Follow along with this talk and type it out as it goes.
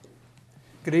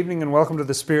Good evening and welcome to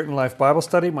the Spirit and Life Bible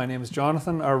Study. My name is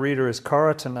Jonathan. Our reader is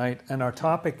Cara tonight, and our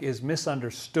topic is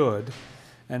misunderstood.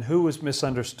 And who was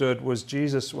misunderstood was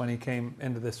Jesus when he came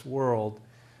into this world.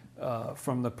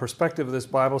 From the perspective of this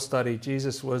Bible study,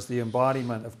 Jesus was the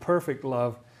embodiment of perfect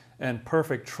love and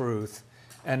perfect truth.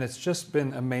 And it's just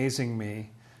been amazing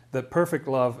me that perfect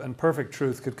love and perfect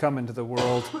truth could come into the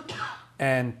world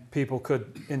and people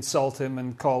could insult him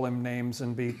and call him names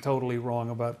and be totally wrong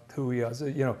about who he is.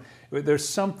 You know, there's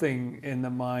something in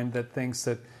the mind that thinks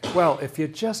that, well, if you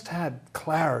just had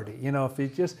clarity, you know, if you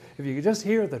could just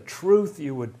hear the truth,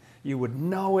 you would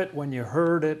know it when you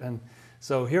heard it. And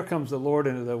so here comes the Lord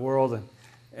into the world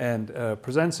and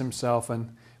presents himself,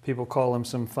 and people call him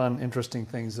some fun, interesting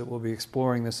things that we'll be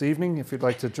exploring this evening. If you'd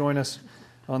like to join us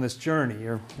on this journey,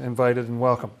 you're invited and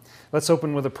welcome. Let's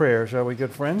open with a prayer, shall we,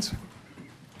 good friends?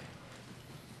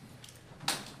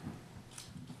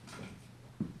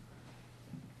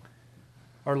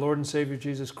 Our Lord and Savior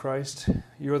Jesus Christ,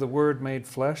 you are the Word made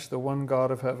flesh, the one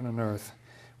God of heaven and earth.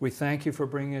 We thank you for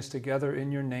bringing us together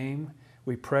in your name.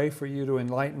 We pray for you to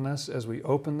enlighten us as we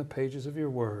open the pages of your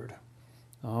Word.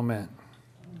 Amen.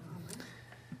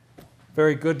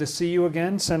 Very good to see you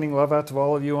again. Sending love out to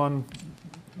all of you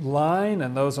online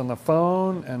and those on the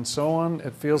phone and so on.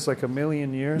 It feels like a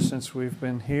million years since we've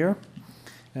been here.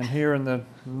 And here in the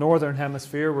northern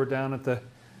hemisphere, we're down at the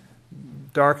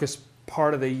darkest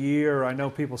part of the year. I know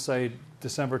people say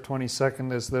December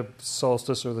 22nd is the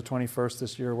solstice or the 21st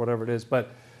this year, whatever it is,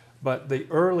 but the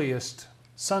earliest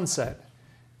sunset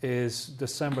is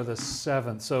December the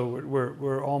 7th, so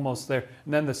we're almost there.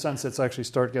 And then the sunsets actually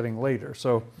start getting later,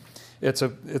 so it's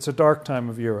a dark time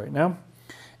of year right now.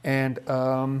 And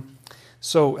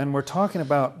and we're talking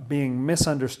about being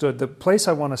misunderstood. The place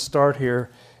I want to start here,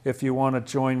 if you want to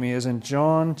join me, is in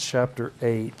John chapter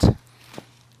 8.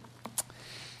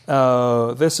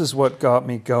 This is what got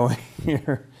me going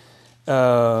here.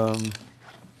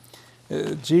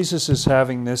 Jesus is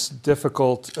having this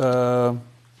difficult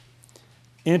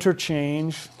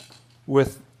interchange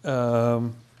with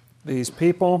these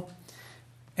people.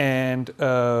 And,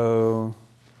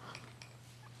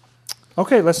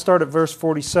 okay, let's start at verse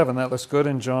 47. That looks good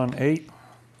in John 8.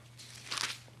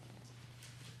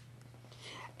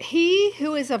 He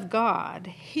who is of God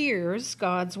hears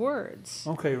God's words.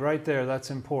 Okay, right there, that's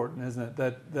important, isn't it?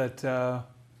 That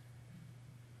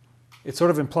it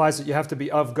sort of implies that you have to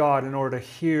be of God in order to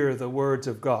hear the words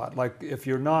of God. Like, if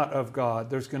you're not of God,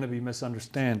 there's going to be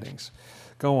misunderstandings.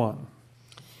 Go on.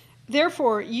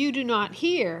 Therefore, you do not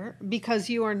hear because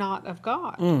you are not of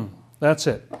God. That's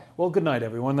it. Well, good night,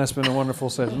 everyone. That's been a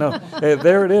wonderful session. No,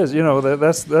 there it is. You know,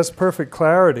 that's perfect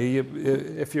clarity.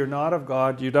 If you're not of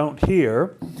God, you don't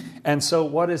hear. And so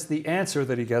what is the answer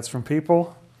that he gets from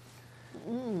people?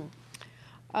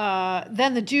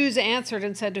 Then the Jews answered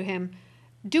and said to him,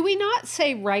 "Do we not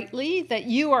say rightly that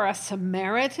you are a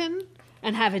Samaritan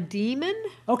and have a demon?"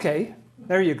 Okay,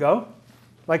 there you go.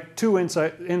 Like two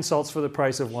insults for the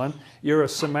price of one. You're a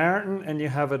Samaritan and you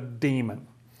have a demon.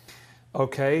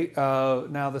 Okay,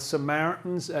 now the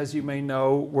Samaritans, as you may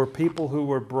know, were people who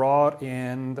were brought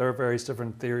in. There are various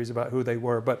different theories about who they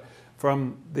were, but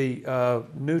from the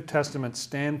New Testament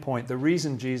standpoint, the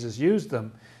reason Jesus used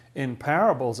them in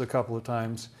parables a couple of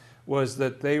times was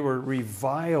that they were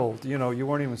reviled. You know, you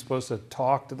weren't even supposed to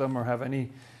talk to them or have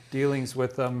any dealings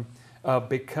with them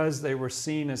because they were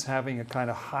seen as having a kind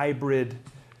of hybrid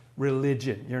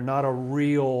religion. You're not a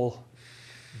real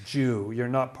Jew. You're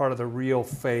not part of the real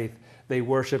faith. They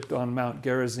worshipped on Mount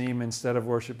Gerizim instead of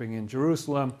worshiping in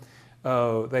Jerusalem.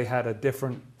 They had a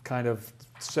different kind of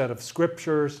set of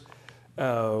scriptures.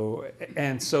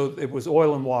 And so it was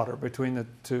oil and water between the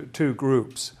two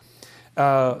groups.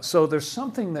 So there's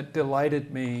something that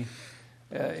delighted me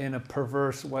in a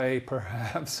perverse way,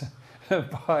 perhaps,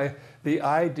 by the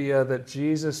idea that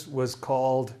Jesus was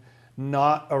called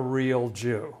not a real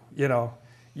Jew. You know,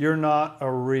 you're not a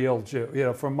real Jew. You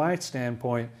know, from my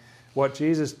standpoint, what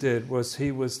Jesus did was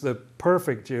he was the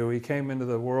perfect Jew. He came into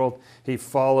the world. He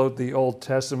followed the Old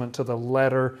Testament to the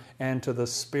letter and to the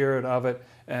spirit of it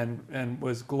and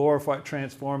was glorified,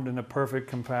 transformed into perfect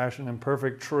compassion and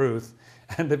perfect truth.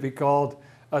 And to be called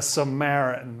a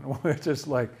Samaritan, which is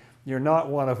like, you're not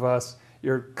one of us.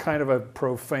 You're kind of a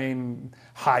profane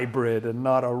hybrid and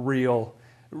not a real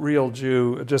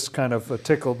Jew. It just kind of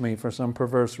tickled me for some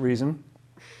perverse reason.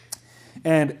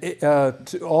 And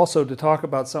also to talk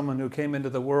about someone who came into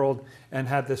the world and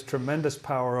had this tremendous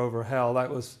power over hell. That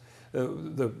was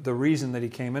the reason that he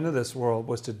came into this world,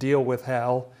 was to deal with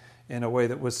hell in a way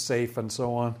that was safe and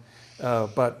so on.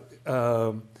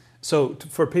 So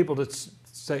for people to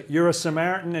say, you're a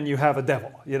Samaritan and you have a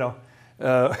devil, you know,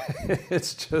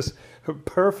 It's just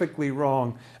perfectly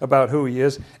wrong about who he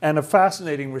is, and a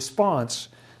fascinating response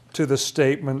to the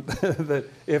statement that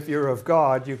if you're of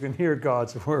God, you can hear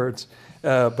God's words,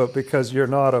 but because you're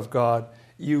not of God,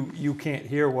 you can't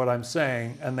hear what I'm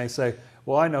saying. And they say,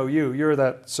 well, I know you. You're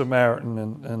that Samaritan,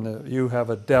 and you have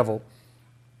a devil.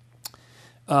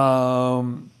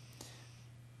 And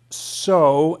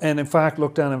in fact,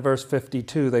 look down in verse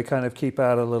 52. They kind of keep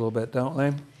at it a little bit, don't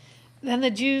they? Then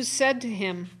the Jews said to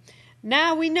him,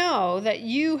 now we know that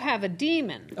you have a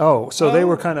demon. Oh, so they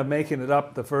were kind of making it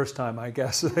up the first time, I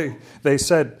guess. They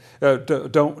said,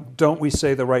 don't we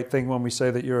say the right thing when we say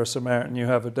that you're a Samaritan, you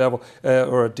have a devil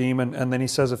or a demon? And then he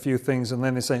says a few things, and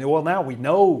then they say, well, now we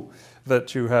know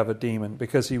that you have a demon,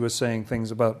 because he was saying things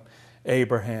about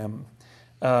Abraham.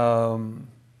 Now,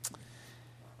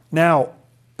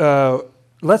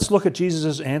 let's look at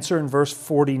Jesus' answer in verse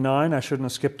 49. I shouldn't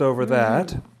have skipped over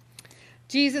that.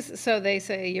 Jesus, so they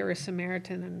say you're a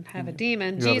Samaritan and have a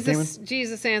demon. You have a demon?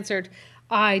 Jesus answered,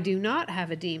 I do not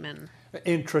have a demon.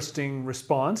 Interesting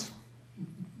response.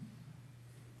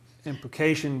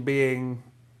 Implication being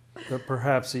that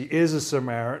perhaps he is a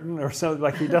Samaritan or something.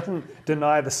 Like, he doesn't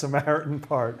deny the Samaritan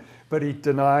part, but he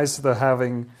denies the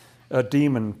having a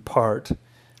demon part,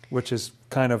 which is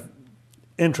kind of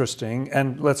interesting.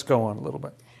 And let's go on a little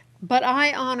bit. But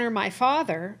I honor my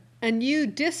Father, and you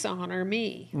dishonor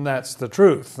me. And that's the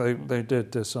truth. They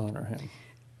did dishonor him.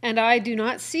 And I do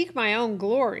not seek my own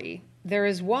glory. There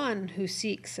is one who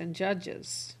seeks and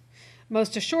judges.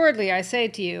 Most assuredly, I say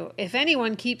to you, if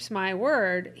anyone keeps my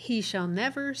word, he shall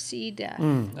never see death.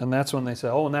 And that's when they say,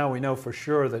 oh, now we know for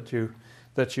sure that you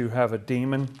have a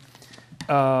demon.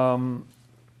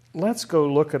 Let's go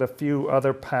look at a few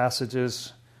other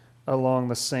passages along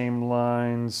the same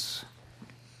lines.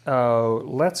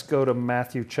 Let's go to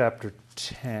Matthew chapter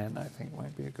 10, I think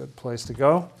might be a good place to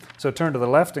go. So turn to the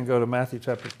left and go to Matthew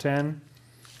chapter 10.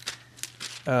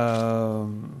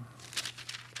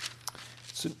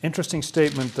 It's an interesting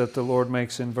statement that the Lord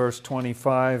makes in verse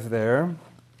 25 there.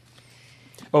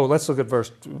 Oh, let's look at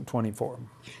verse 24.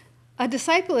 A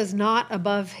disciple is not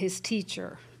above his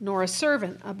teacher, nor a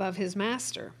servant above his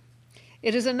master.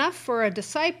 It is enough for a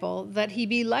disciple that he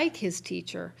be like his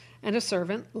teacher, and a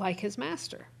servant like his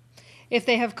master. If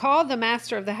they have called the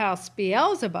master of the house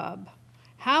Beelzebub,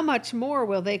 how much more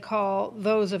will they call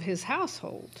those of his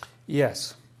household?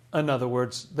 Yes. In other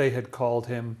words, they had called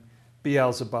him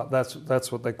Beelzebub.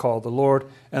 That's what they called the Lord,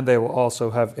 and they will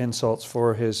also have insults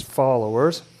for his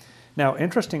followers. Now,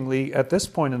 interestingly, at this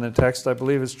point in the text, I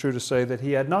believe it's true to say that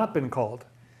he had not been called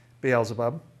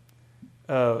Beelzebub,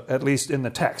 at least in the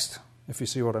text, if you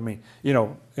see what I mean. You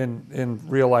know, in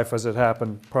real life as it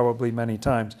happened probably many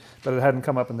times, but it hadn't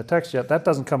come up in the text yet. That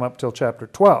doesn't come up till chapter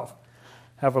 12.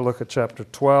 Have a look at chapter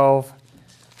 12.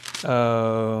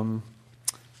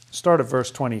 Start at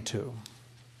verse 22.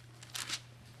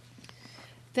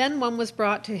 Then one was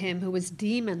brought to him who was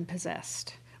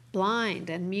demon-possessed, blind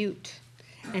and mute,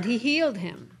 and he healed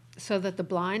him, so that the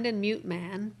blind and mute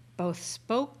man both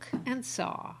spoke and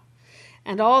saw.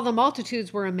 And all the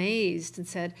multitudes were amazed and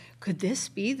said, could this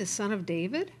be the son of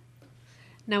David?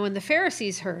 Now when the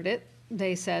Pharisees heard it,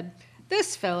 they said,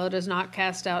 this fellow does not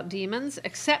cast out demons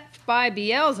except by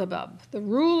Beelzebub, the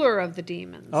ruler of the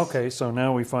demons. Okay, so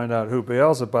now we find out who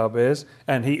Beelzebub is,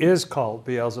 and he is called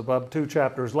Beelzebub. 2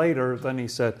 chapters later, then he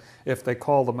said, if they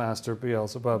call the master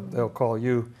Beelzebub, they'll call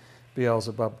you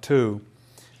Beelzebub too.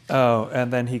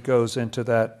 And then he goes into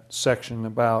that section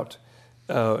about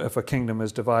if a kingdom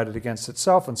is divided against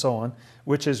itself and so on,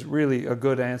 which is really a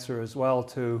good answer as well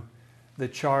to the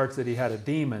charge that he had a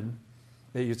demon,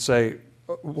 that you'd say,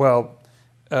 well,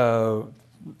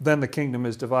 then the kingdom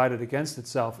is divided against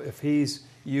itself. If he's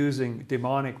using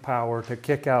demonic power to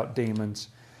kick out demons,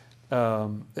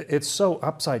 it's so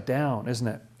upside down, isn't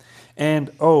it? And,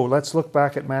 let's look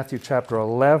back at Matthew chapter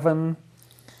 11,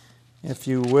 if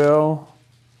you will.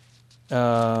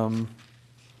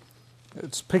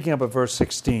 It's picking up at verse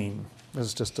 16. This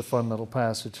is just a fun little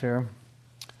passage here.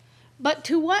 But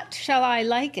to what shall I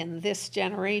liken this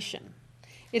generation?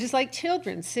 It is like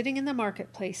children sitting in the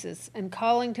marketplaces and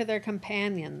calling to their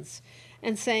companions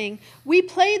and saying, we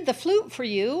played the flute for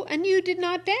you, and you did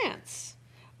not dance.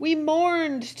 We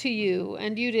mourned to you,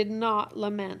 and you did not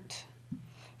lament.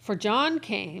 For John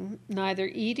came, neither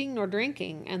eating nor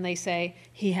drinking, and they say,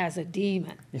 he has a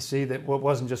demon. You see, that what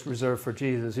wasn't just reserved for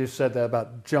Jesus. You said that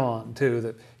about John, too,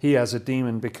 that he has a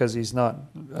demon because he's not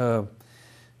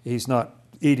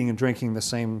eating and drinking the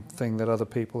same thing that other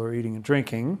people are eating and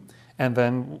drinking. And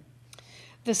then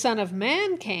the Son of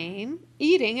Man came,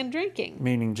 eating and drinking.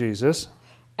 Meaning Jesus.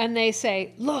 And they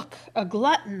say, look, a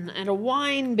glutton and a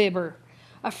wine bibber,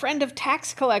 a friend of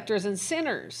tax collectors and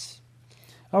sinners.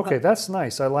 Okay, that's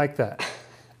nice. I like that.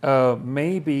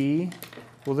 Maybe,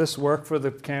 will this work for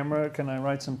the camera? Can I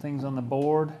write some things on the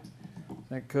board? Is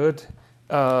that good?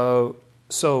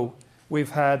 So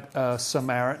we've had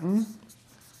Samaritan.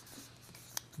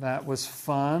 That was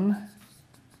fun.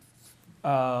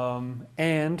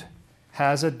 And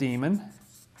has a demon.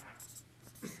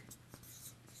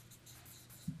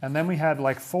 And then we had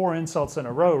like 4 insults in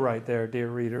a row right there, dear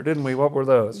reader, didn't we? What were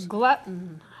those?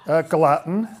 Glutton.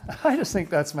 Glutton. I just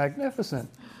think that's magnificent.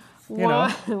 You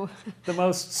know, the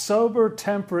most sober,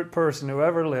 temperate person who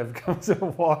ever lived comes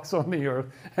and walks on the earth,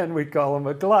 and we call him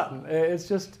a glutton. It's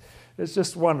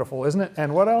just wonderful, isn't it?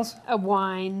 And what else? A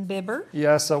wine bibber.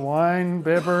 Yes, a wine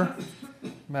bibber.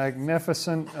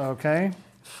 Magnificent. Okay.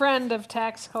 Friend of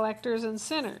tax collectors and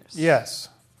sinners. Yes.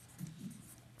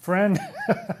 Friend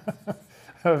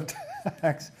of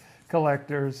tax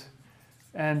collectors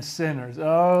and sinners.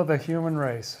 Oh, the human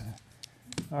race.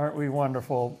 Aren't we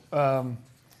wonderful?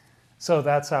 So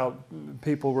that's how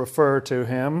people refer to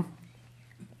him.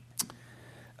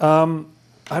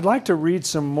 I'd like to read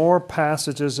some more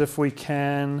passages if we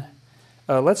can.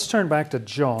 Let's turn back to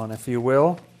John, if you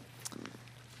will.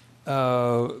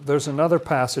 There's another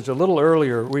passage a little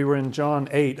earlier. We were in John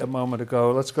 8 a moment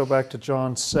ago. Let's go back to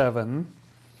John 7.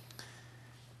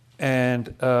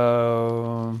 And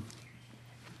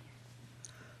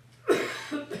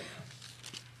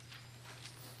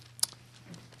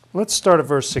let's start at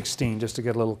verse 16 just to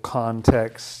get a little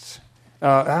context.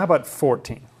 How about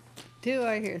 14? Do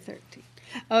I hear 13?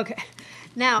 Okay.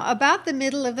 Now, about the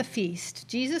middle of the feast,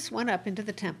 Jesus went up into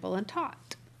the temple and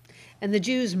taught. And the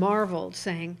Jews marveled,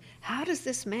 saying, "How does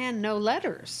this man know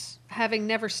letters, having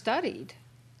never studied?"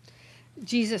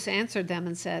 Jesus answered them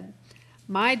and said,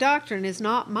 "My doctrine is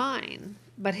not mine,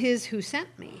 but his who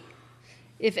sent me.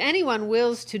 If anyone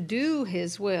wills to do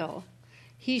his will,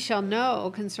 he shall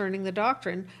know concerning the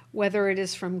doctrine whether it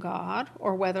is from God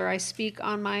or whether I speak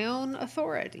on my own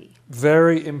authority."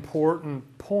 Very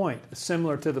important point,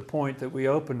 similar to the point that we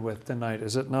opened with tonight,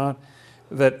 is it not?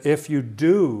 That if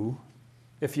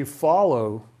you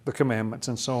follow the commandments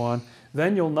and so on,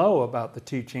 then you'll know about the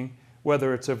teaching,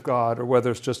 whether it's of God or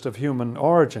whether it's just of human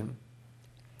origin.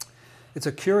 It's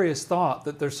a curious thought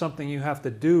that there's something you have to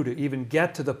do to even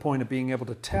get to the point of being able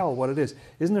to tell what it is.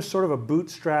 Isn't there sort of a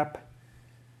bootstrap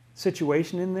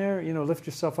situation in there? You know, lift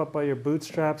yourself up by your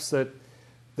bootstraps that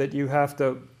you have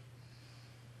to...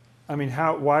 I mean,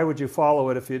 why would you follow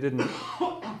it if you didn't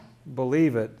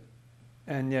believe it?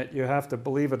 And yet you have to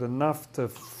believe it enough to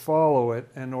follow it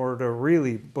in order to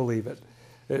really believe it.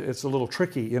 It's a little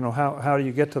tricky. You know, how do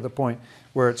you get to the point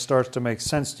where it starts to make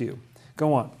sense to you?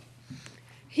 Go on.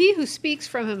 He who speaks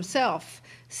from himself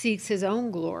seeks his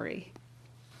own glory.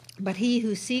 But he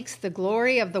who seeks the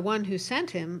glory of the one who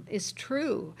sent him is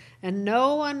true, and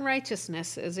no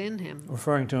unrighteousness is in him.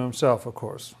 Referring to himself, of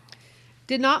course.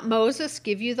 Did not Moses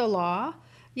give you the law?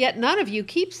 Yet none of you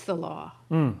keeps the law.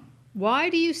 Why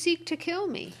do you seek to kill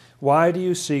me? Why do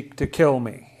you seek to kill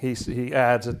me? He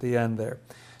adds at the end there,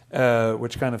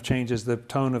 which kind of changes the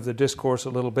tone of the discourse a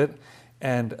little bit.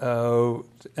 And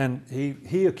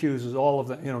he accuses all of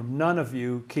them, you know, none of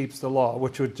you keeps the law,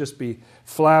 which would just be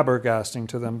flabbergasting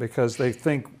to them because they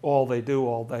think all they do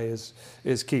all day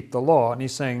is keep the law. And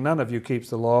he's saying none of you keeps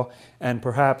the law. And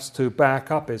perhaps to back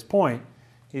up his point,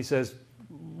 he says,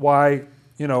 why,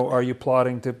 you know, are you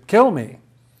plotting to kill me?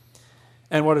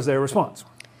 And what is their response?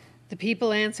 The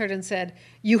people answered and said,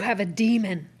 "You have a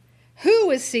demon. Who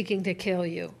is seeking to kill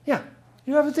you?" Yeah,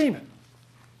 you have a demon.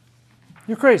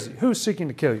 You're crazy. Who's seeking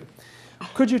to kill you?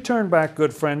 Could you turn back,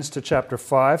 good friends, to chapter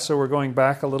 5? So we're going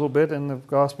back a little bit in the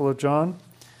Gospel of John.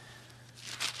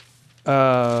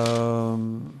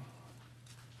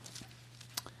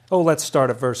 Let's start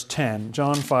at verse 10.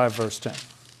 John 5, verse 10.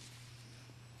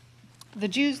 The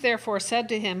Jews therefore said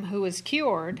to him who was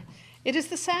cured, "It is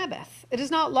the Sabbath. It is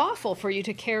not lawful for you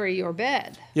to carry your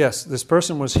bed." Yes, this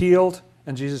person was healed,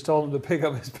 and Jesus told him to pick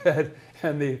up his bed,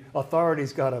 and the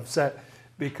authorities got upset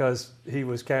because he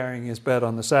was carrying his bed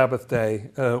on the Sabbath day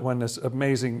when this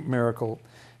amazing miracle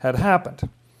had happened.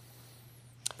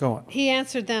 Go on. He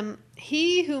answered them,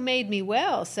 "He who made me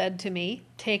well said to me,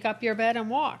 'Take up your bed and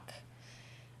walk.'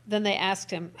 Then they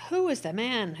asked him, 'Who is the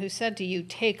man who said to you,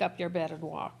 'Take up your bed and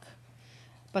walk'?"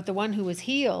 But the one who was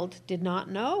healed did not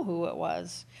know who it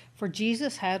was, for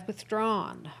Jesus had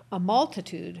withdrawn, a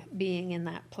multitude being in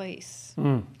that place.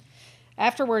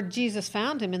 Afterward, Jesus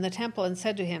found him in the temple and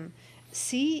said to him,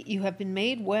 "See, you have been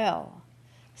made well.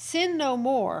 Sin no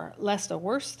more, lest a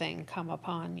worse thing come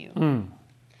upon you."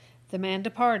 The man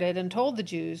departed and told the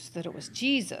Jews that it was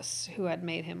Jesus who had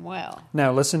made him well.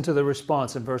 Now listen to the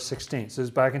response in verse 16. So this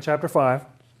is back in chapter 5.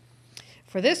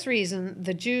 For this reason,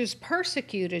 the Jews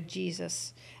persecuted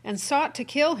Jesus and sought to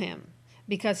kill him,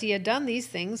 because he had done these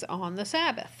things on the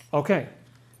Sabbath. Okay,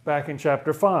 back in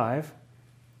chapter 5,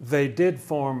 they did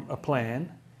form a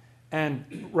plan,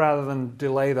 and rather than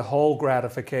delay the whole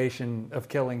gratification of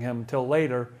killing him till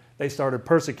later, they started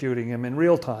persecuting him in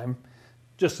real time,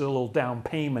 just a little down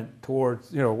payment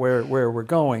towards where we're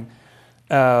going.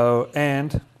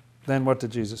 And then what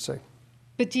did Jesus say?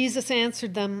 But Jesus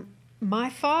answered them, "My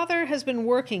Father has been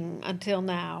working until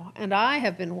now, and I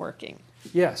have been working."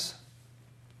 Yes.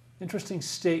 Interesting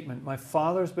statement. My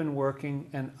Father's been working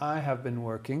and I have been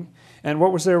working. And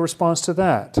what was their response to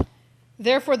that?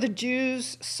 Therefore the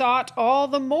Jews sought all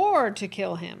the more to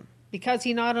kill him, because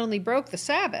he not only broke the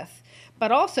Sabbath,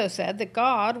 but also said that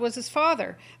God was his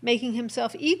Father, making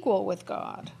himself equal with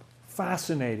God.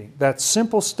 Fascinating. That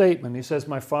simple statement. He says,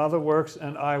 my Father works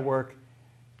and I work.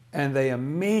 And they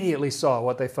immediately saw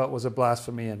what they felt was a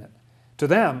blasphemy in it. To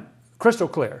them, crystal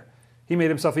clear. He made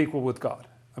himself equal with God.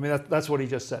 I mean, that's what he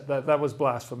just said. That was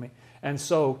blasphemy. And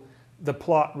so the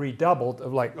plot redoubled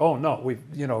of like, oh no,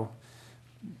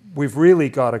 we've really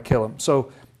got to kill him.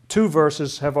 So 2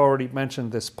 verses have already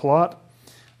mentioned this plot.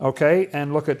 Okay,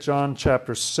 and look at John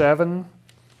chapter 7,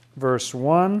 verse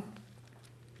 1.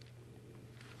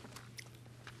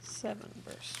 7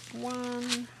 verse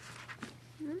 1.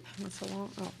 That's a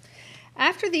long.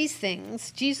 After these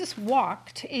things, Jesus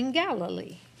walked in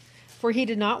Galilee, for he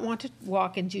did not want to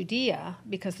walk in Judea,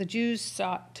 because the Jews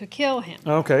sought to kill him.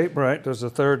 Okay, right. There's a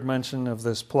third mention of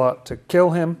this plot to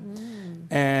kill him.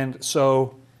 And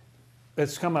so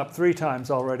it's come up 3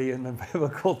 times already in the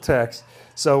biblical text.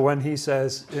 So when he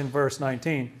says in verse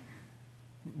 19,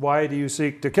 why do you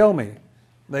seek to kill me?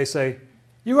 They say,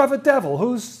 you have a devil.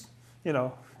 Who's,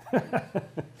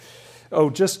 oh,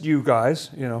 just you guys,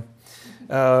 you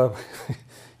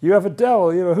have a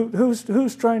devil,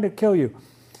 who's trying to kill you?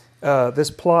 This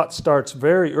plot starts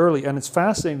very early, and it's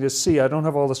fascinating to see. I don't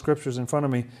have all the scriptures in front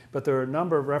of me, but there are a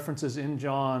number of references in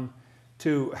John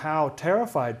to how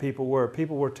terrified people were.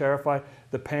 People were terrified.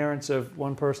 The parents of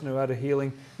one person who had a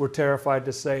healing were terrified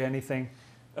to say anything,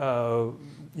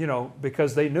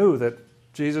 because they knew that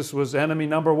Jesus was enemy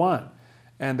number 1,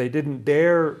 and they didn't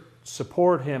dare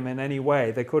support him in any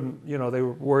way. They couldn't, they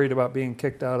were worried about being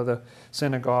kicked out of the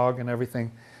synagogue and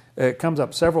everything. It comes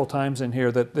up several times in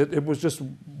here that it was just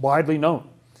widely known.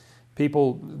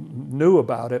 People knew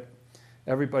about it.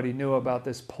 Everybody knew about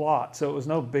this plot, so it was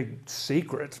no big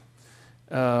secret.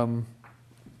 But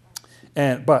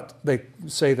they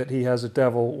say that he has a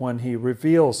devil when he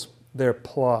reveals their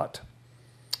plot.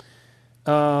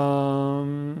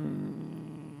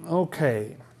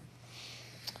 Okay.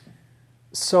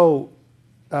 So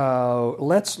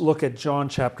let's look at John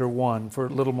chapter 1 for a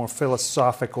little more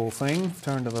philosophical thing.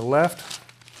 Turn to the left.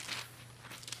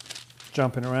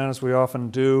 Jumping around as we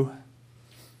often do.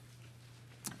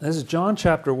 This is John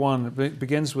chapter 1. It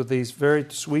begins with these very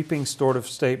sweeping sort of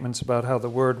statements about how the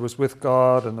Word was with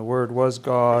God and the Word was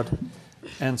God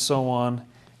and so on.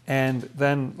 And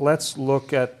then let's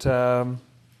look at...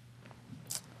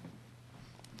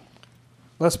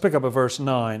 let's pick up at verse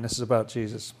 9. This is about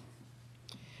Jesus.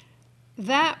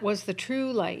 That was the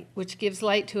true light, which gives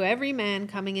light to every man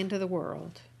coming into the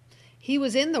world. He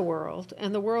was in the world,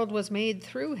 and the world was made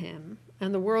through him,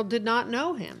 and the world did not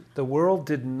know him. The world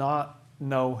did not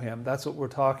know him. That's what we're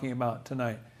talking about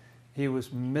tonight. He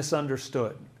was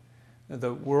misunderstood.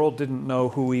 The world didn't know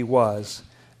who he was.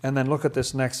 And then look at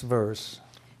this next verse.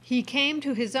 He came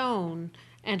to his own,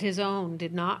 and his own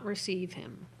did not receive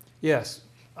him. Yes,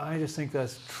 I just think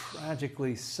that's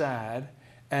tragically sad.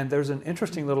 And there's an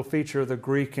interesting little feature of the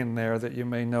Greek in there that you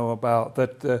may know about,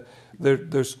 that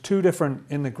there's 2 different,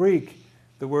 in the Greek,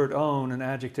 the word own, an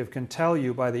adjective, can tell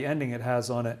you by the ending it has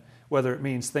on it whether it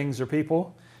means things or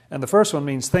people. And the first one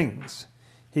means things.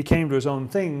 He came to his own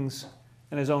things,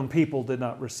 and his own people did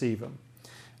not receive him.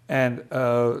 And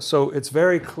so it's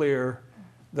very clear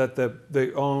that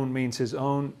the own means his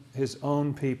own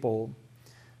people.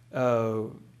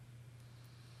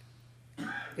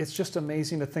 It's just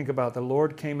amazing to think about. The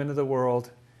Lord came into the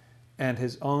world, and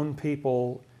his own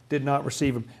people did not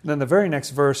receive him. And then the very next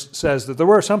verse says that there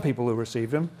were some people who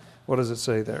received him. What does it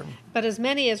say there? But as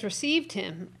many as received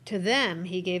him, to them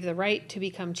he gave the right to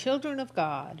become children of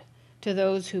God, to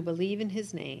those who believe in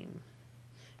his name,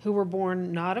 who were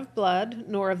born not of blood,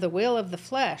 nor of the will of the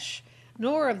flesh,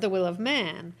 nor of the will of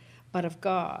man, but of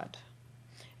God.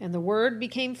 And the Word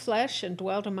became flesh and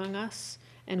dwelt among us,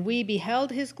 and we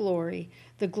beheld his glory,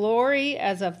 the glory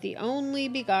as of the only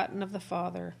begotten of the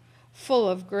Father, full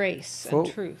of grace and full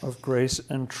truth. of grace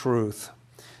and truth.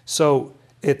 So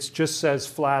it just says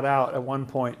flat out at one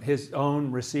point, his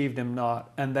own received him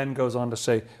not, and then goes on to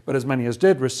say, but as many as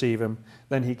did receive him,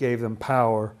 then he gave them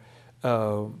power,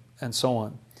 and so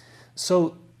on.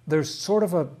 So there's sort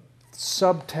of a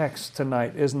subtext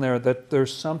tonight, isn't there, that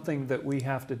there's something that we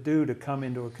have to do to come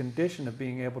into a condition of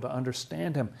being able to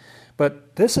understand him.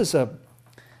 But this is a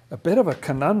bit of a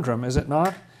conundrum, is it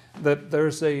not? That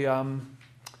there's a...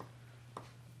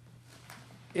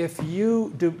 If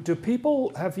you do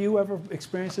people, have you ever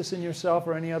experienced this in yourself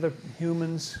or any other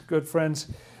humans, good friends,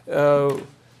 that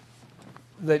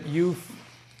you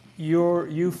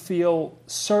feel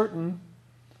certain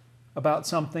about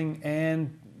something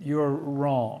and you're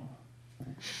wrong?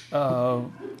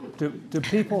 Do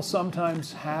people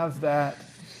sometimes have that,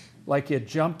 like you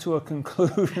jump to a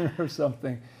conclusion or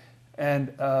something,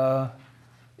 and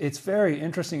it's very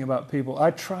interesting about people. I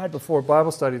tried before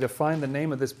Bible study to find the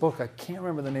name of this book. I can't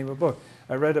remember the name of the book.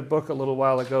 I read a book a little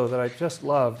while ago that I just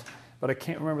loved, but I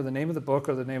can't remember the name of the book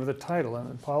or the name of the title, and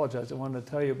I apologize. I wanted to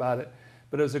tell you about it.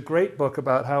 But it was a great book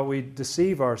about how we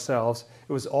deceive ourselves.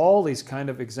 It was all these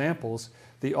kind of examples.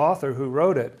 The author who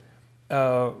wrote it,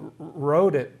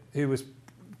 he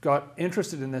got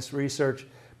interested in this research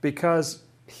because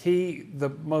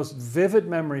the most vivid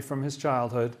memory from his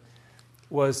childhood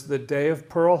was the day of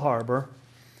Pearl Harbor,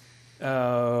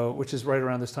 which is right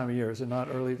around this time of year, is it not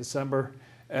early December?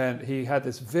 And he had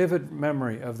this vivid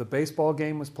memory of the baseball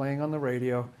game was playing on the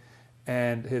radio,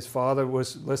 and his father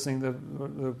was listening to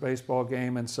the baseball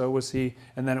game, and so was he,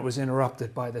 and then it was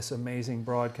interrupted by this amazing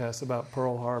broadcast about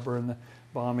Pearl Harbor and the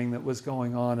bombing that was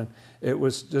going on, and it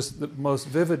was just the most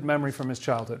vivid memory from his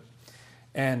childhood.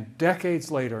 And decades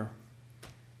later,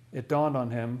 it dawned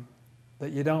on him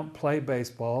that you don't play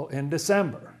baseball in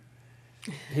December.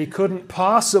 He couldn't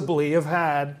possibly have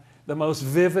had the most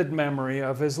vivid memory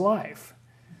of his life.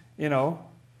 You know,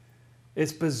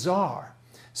 it's bizarre.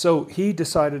 So he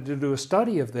decided to do a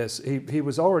study of this. He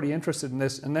was already interested in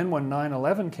this, and then when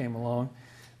 9/11 came along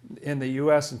in the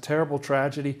U.S. and terrible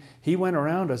tragedy, he went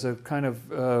around as a kind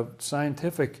of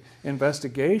scientific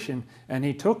investigation, and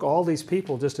he took all these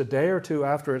people just a day or two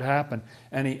after it happened,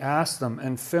 and he asked them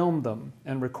and filmed them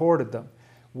and recorded them.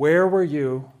 Where were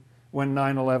you when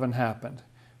 9/11 happened?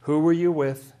 Who were you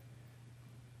with?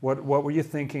 What were you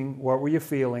thinking? What were you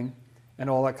feeling? And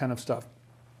all that kind of stuff.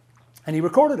 And he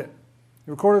recorded it. He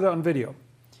recorded it on video.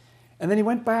 And then he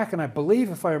went back, and I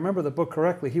believe, if I remember the book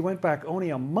correctly, he went back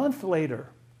only a month later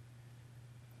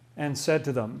and said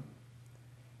to them,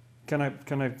 can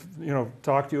I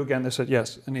talk to you again? They said,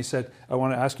 yes. And he said, I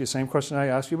want to ask you the same question I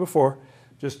asked you before.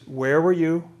 Just where were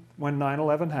you when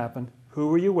 9/11 happened? Who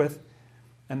were you with?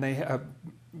 And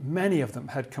many of them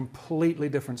had completely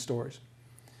different stories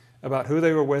about who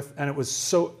they were with. And it was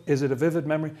so, is it a vivid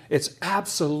memory? It's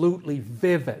absolutely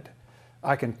vivid.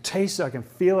 I can taste it, I can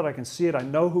feel it, I can see it, I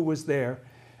know who was there.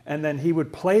 And then he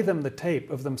would play them the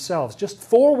tape of themselves just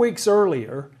 4 weeks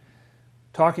earlier,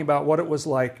 talking about what it was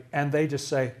like, and they just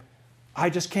say,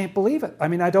 I just can't believe it. I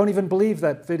mean, I don't even believe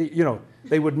that video. You know,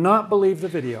 they would not believe the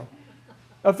video.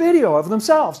 A video of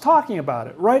themselves talking about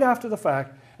it right after the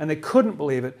fact, and they couldn't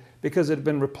believe it because it had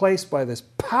been replaced by this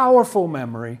powerful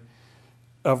memory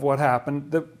of what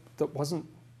happened that wasn't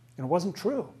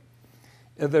true.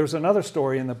 There's another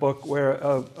story in the book where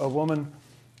a woman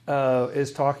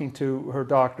is talking to her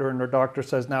doctor, and her doctor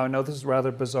says, now I know this is a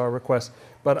rather bizarre request,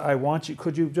 but I want you,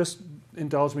 could you just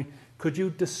indulge me? Could you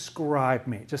describe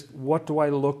me? Just what do I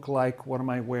look like? What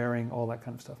am I wearing? All that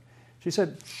kind of stuff. She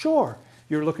said, sure.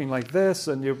 You're looking like this,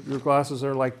 and your glasses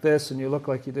are like this, and you look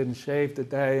like you didn't shave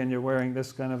today, and you're wearing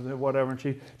this kind of whatever. And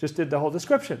she just did the whole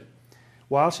description.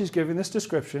 While she's giving this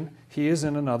description, he is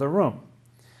in another room.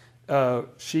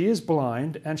 She is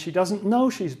blind, and she doesn't know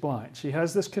she's blind. She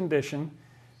has this condition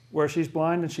where she's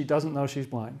blind, and she doesn't know she's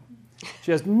blind.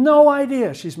 She has no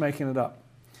idea she's making it up.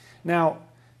 Now,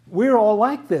 we're all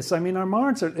like this. I mean, our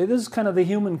minds it is kind of the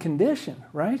human condition,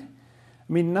 right?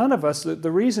 I mean, none of us,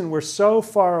 the reason we're so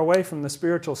far away from the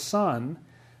spiritual sun,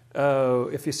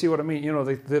 if you see what I mean, you know,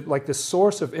 like the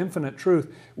source of infinite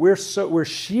truth, we're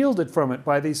shielded from it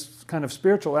by these kind of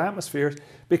spiritual atmospheres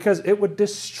because it would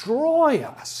destroy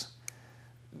us.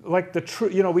 Like the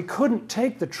truth, you know, we couldn't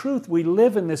take the truth. We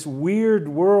live in this weird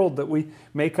world that we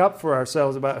make up for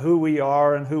ourselves about who we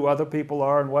are and who other people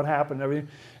are and what happened and everything.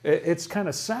 It's kind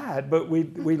of sad, but we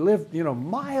live, you know,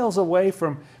 miles away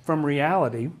from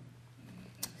reality.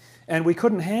 And we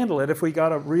couldn't handle it if we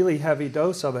got a really heavy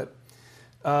dose of it.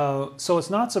 So it's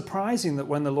not surprising that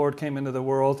when the Lord came into the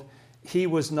world, he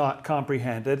was not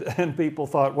comprehended, and people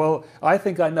thought, well, I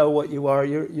think I know what you are.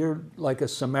 You're like a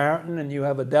Samaritan, and you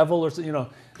have a devil, or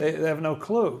they have no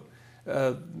clue.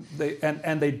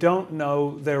 They don't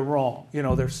know they're wrong.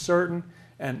 They're certain,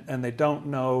 and they don't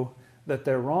know that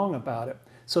they're wrong about it.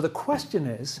 So the question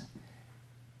is,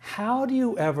 how do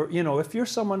you ever, if you're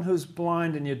someone who's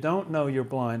blind and you don't know you're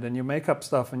blind and you make up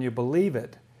stuff and you believe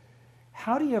it,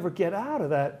 how do you ever get out of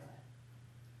that?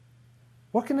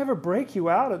 What can ever break you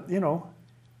out of,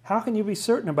 how can you be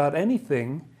certain about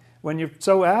anything when you're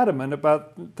so adamant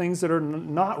about things that are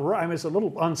not right? I mean, it's a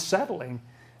little unsettling.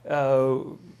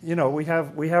 We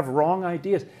have wrong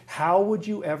ideas. How would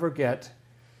you ever get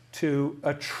to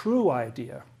a true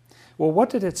idea? Well, what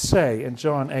did it say in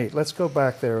John 8? Let's go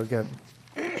back there again,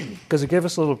 because it gave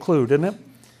us a little clue, didn't it?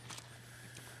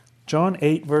 John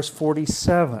 8, verse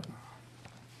 47.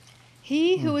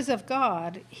 He who is of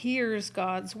God hears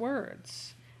God's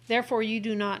words. Therefore you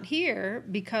do not hear,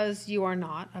 because you are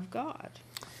not of God.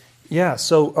 Yeah,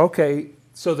 so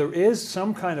there is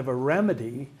some kind of a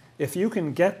remedy. If you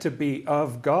can get to be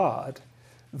of God,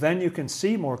 then you can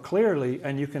see more clearly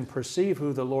and you can perceive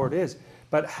who the Lord is.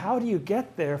 But how do you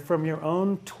get there from your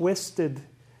own twisted,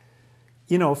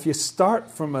 if you start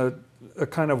from a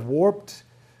kind of warped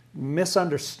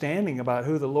misunderstanding about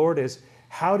who the Lord is,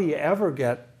 how do you ever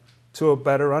get to a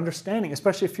better understanding,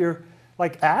 especially if you're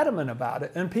like adamant about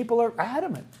it, and people are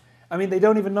adamant. I mean, they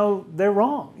don't even know they're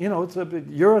wrong.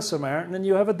 You're a Samaritan and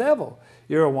you have a devil.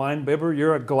 You're a wine bibber,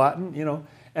 you're a glutton,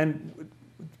 and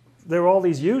there are all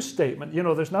these you statements.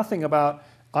 There's nothing about,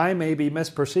 I may be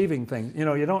misperceiving things.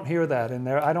 You don't hear that in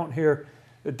there. I don't hear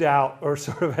doubt or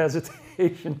sort of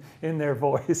hesitation in their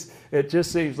voice. It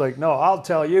just seems like, no, I'll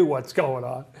tell you what's going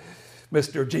on,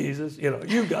 Mr. Jesus.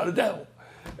 You've got a devil.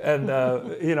 And,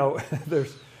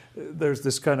 there's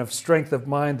this kind of strength of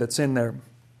mind that's in there.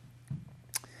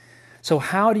 So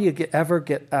how do you ever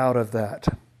get out of that?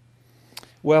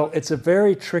 Well, it's a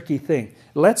very tricky thing.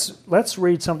 Let's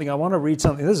read something. I want to read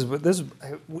something.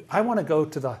 I want to go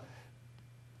to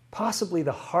possibly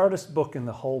the hardest book in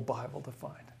the whole Bible to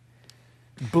find.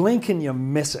 Blink and you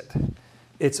miss it.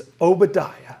 It's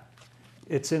Obadiah.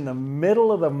 It's in the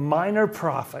middle of the minor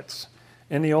prophets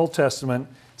in the Old Testament.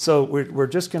 So we're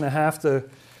just going to have to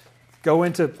go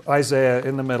into Isaiah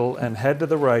in the middle and head to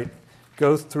the right,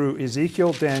 go through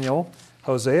Ezekiel, Daniel,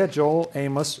 Hosea, Joel,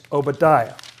 Amos,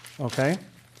 Obadiah. Okay?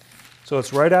 So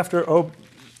it's right after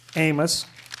Amos,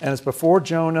 and it's before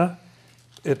Jonah.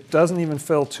 It doesn't even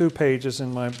fill 2 pages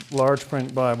in my large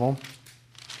print Bible.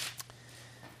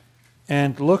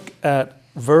 And look at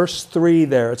verse 3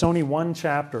 there. It's only 1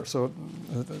 chapter, so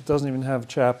it doesn't even have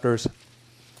chapters.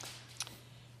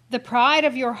 The pride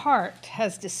of your heart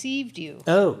has deceived you.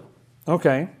 Oh,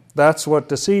 okay. That's what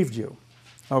deceived you.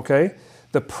 Okay?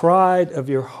 The pride of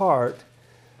your heart,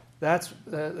 that's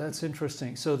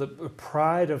interesting. So the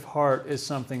pride of heart is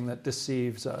something that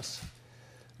deceives us.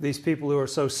 These people who are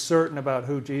so certain about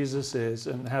who Jesus is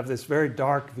and have this very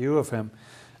dark view of him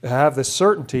have this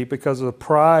certainty because of the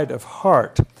pride of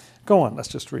heart. Go on, let's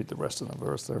just read the rest of the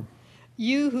verse there.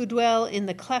 You who dwell in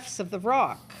the clefts of the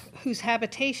rock, whose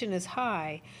habitation is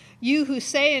high, you who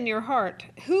say in your heart,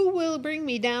 who will bring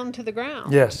me down to the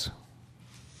ground? Yes.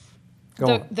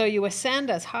 Go on. Though you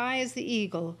ascend as high as the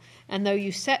eagle, and though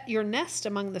you set your nest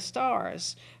among the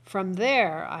stars, from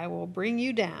there I will bring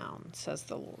you down, says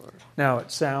the Lord. Now,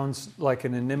 it sounds like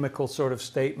an inimical sort of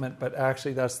statement, but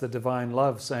actually that's the divine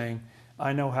love saying,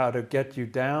 I know how to get you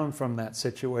down from that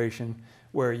situation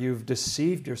where you've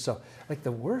deceived yourself. Like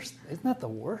the worst, isn't that the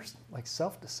worst? Like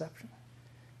self-deception.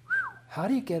 How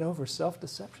do you get over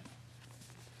self-deception?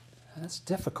 That's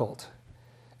difficult.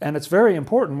 And it's very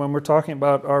important when we're talking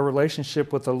about our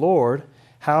relationship with the Lord.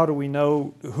 How do we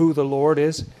know who the Lord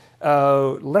is?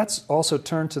 Let's also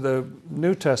turn to the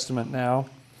New Testament now.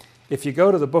 If you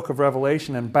go to the book of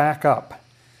Revelation and back up,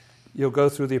 you'll go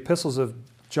through the epistles of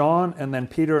John and then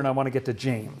Peter, and I want to get to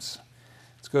James.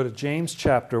 Let's go to James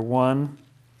chapter 1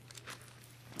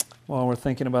 while we're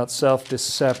thinking about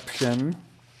self-deception.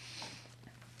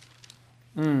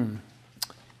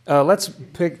 Let's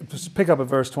pick up at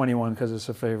verse 21 because it's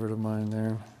a favorite of mine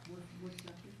there.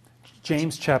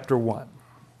 James chapter 1.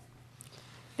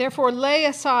 Therefore lay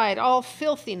aside all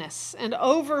filthiness and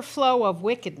overflow of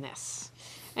wickedness,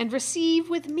 and receive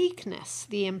with meekness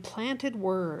the implanted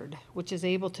word, which is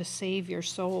able to save your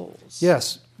souls.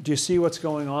 Yes. Do you see what's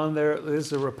going on there?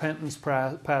 There's a repentance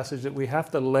passage that we have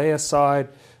to lay aside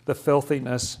the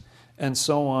filthiness and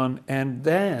so on. And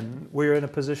then we're in a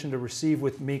position to receive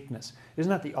with meekness.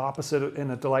 Isn't that the opposite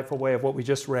in a delightful way of what we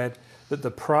just read? That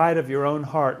the pride of your own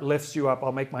heart lifts you up.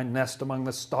 I'll make my nest among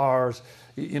the stars.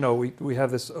 We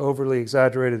have this overly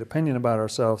exaggerated opinion about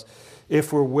ourselves.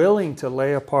 If we're willing to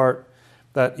lay apart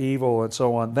that evil and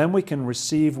so on, then we can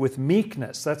receive with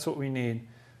meekness. That's what we need.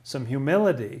 Some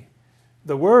humility.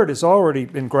 The word is already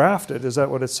engrafted, is that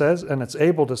what it says? And it's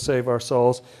able to save our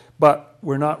souls, but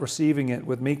we're not receiving it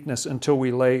with meekness until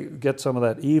we get some of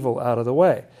that evil out of the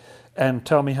way. And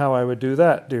tell me how I would do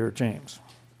that, dear James.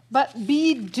 But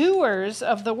be doers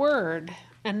of the word,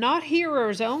 and not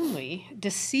hearers only,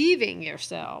 deceiving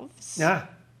yourselves. Yeah.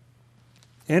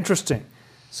 Interesting.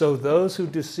 So those who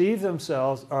deceive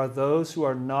themselves are those who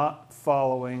are not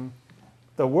following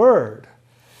the word.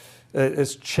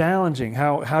 It's challenging.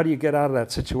 How do you get out of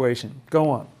that situation? Go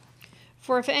on.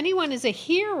 For if anyone is a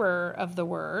hearer of the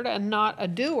word and not a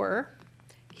doer,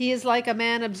 he is like a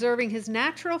man observing his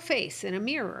natural face in a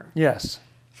mirror. Yes.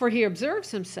 For he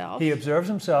observes himself. He observes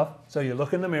himself. So you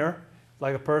look in the mirror,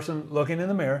 like a person looking in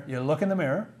the mirror. You look in the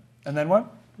mirror, and then what?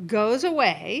 Goes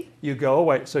away. You go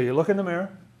away. So you look in the mirror,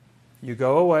 you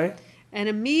go away. And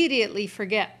immediately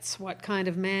forgets what kind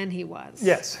of man he was.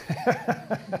 Yes.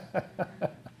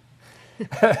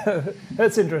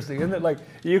 That's interesting, isn't it? Like,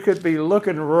 you could be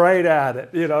looking right at it,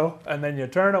 and then you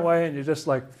turn away and you're just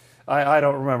like, I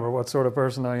don't remember what sort of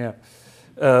person I am.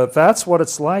 That's what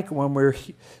it's like when we're...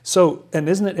 So, and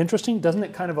isn't it interesting? Doesn't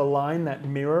it kind of align that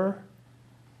mirror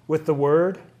with the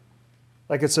word?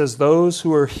 Like it says, those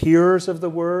who are hearers of the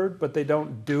word, but they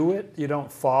don't do it. You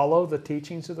don't follow the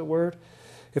teachings of the word.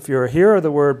 If you're a hearer of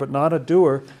the word, but not a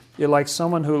doer, you're like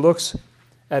someone who looks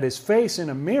at his face in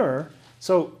a mirror.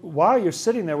 So while you're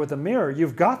sitting there with a mirror,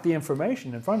 you've got the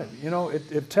information in front of you.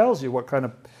 It tells you what kind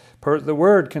of the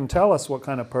word can tell us what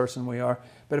kind of person we are.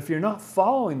 But if you're not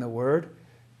following the word,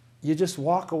 you just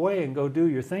walk away and go do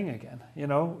your thing again.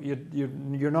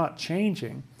 You're not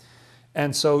changing.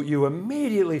 And so you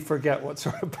immediately forget what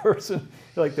sort of person,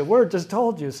 like the word just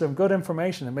told you some good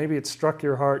information, and maybe it struck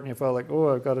your heart and you felt like,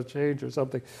 oh, I've got to change or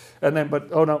something. And then, but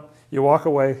oh no, you walk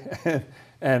away.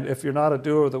 And if you're not a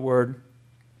doer of the word,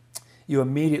 you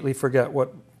immediately forget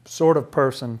what sort of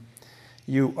person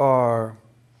you are.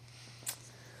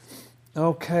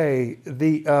 Okay,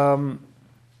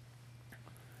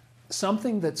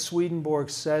 something that Swedenborg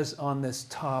says on this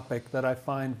topic that I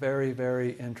find very,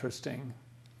 very interesting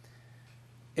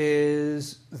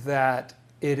is that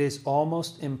it is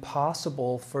almost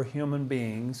impossible for human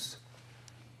beings,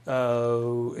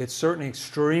 it's certainly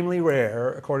extremely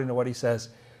rare, according to what he says,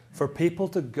 for people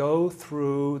to go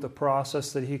through the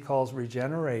process that he calls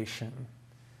regeneration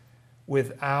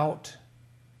without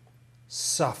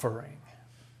suffering.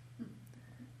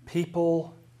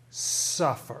 People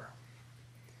suffer.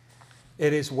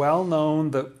 It is well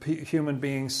known that human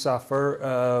beings suffer.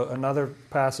 Another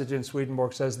passage in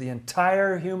Swedenborg says the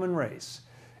entire human race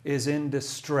is in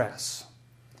distress.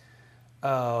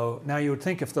 Now you would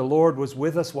think if the Lord was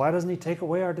with us, why doesn't he take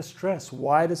away our distress?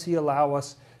 Why does he allow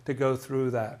us to go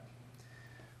through that?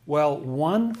 Well,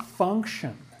 one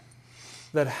function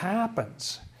that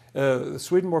happens,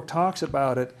 Swedenborg talks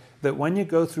about it, that when you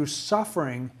go through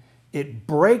suffering, it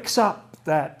breaks up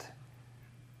that,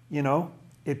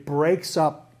 it breaks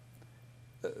up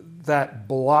that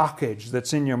blockage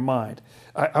that's in your mind.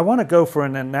 I want to go for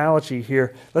an analogy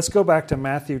here. Let's go back to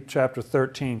Matthew chapter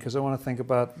 13, because I want to think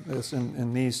about this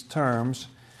in these terms.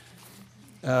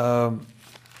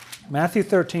 Matthew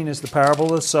 13 is the parable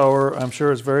of the sower. I'm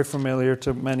sure it's very familiar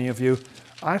to many of you.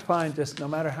 I find just no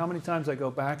matter how many times I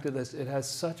go back to this, it has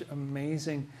such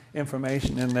amazing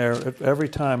information in there every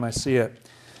time I see it.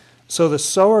 So the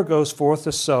sower goes forth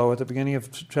to sow at the beginning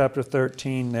of chapter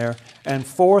 13 there, and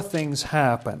four things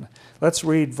happen. Let's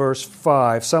read verse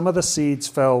 5. Some of the seeds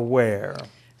fell where?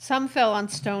 Some fell on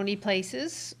stony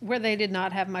places where they did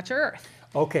not have much earth.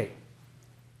 Okay,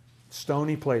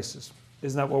 stony places.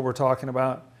 Isn't that what we're talking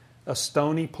about? A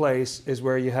stony place is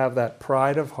where you have that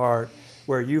pride of heart,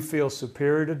 where you feel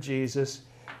superior to Jesus,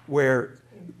 where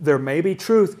there may be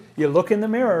truth. You look in the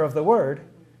mirror of the Word,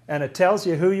 and it tells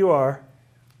you who you are,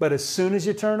 but as soon as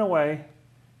you turn away,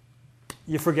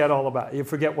 you forget all about it. You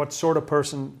forget what sort of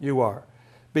person you are,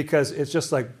 because it's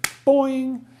just like,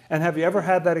 boing. And have you ever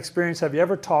had that experience? Have you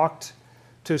ever talked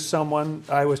to someone?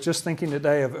 I was just thinking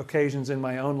today of occasions in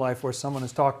my own life where someone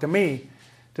has talked to me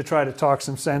to try to talk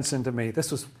some sense into me.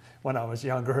 This was when I was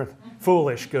younger and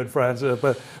foolish, good friends.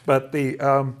 But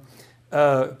the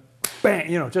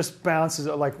bang, just bounces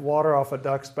like water off a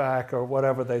duck's back or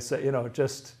whatever they say.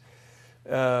 Just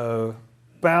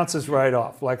bounces right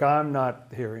off. Like I'm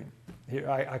not hearing.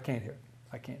 I can't hear it.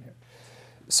 I can't hear it.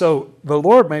 So the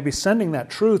Lord may be sending that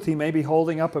truth. He may be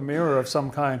holding up a mirror of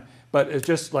some kind, but it's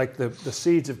just like the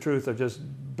seeds of truth are just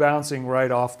bouncing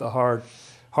right off the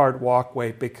hard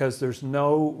walkway because there's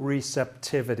no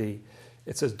receptivity.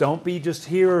 It says, don't be just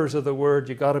hearers of the word,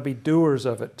 you got to be doers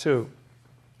of it too.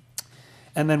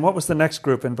 And then what was the next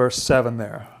group in verse 7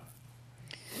 there?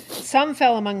 Some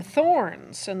fell among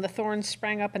thorns, and the thorns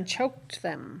sprang up and choked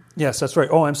them. Yes, that's right.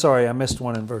 Oh, I'm sorry, I missed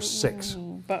one in verse 6.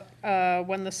 But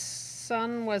when the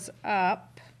sun was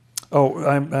up... Oh,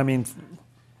 I mean,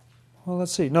 well,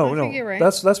 let's see. No, I think you're right.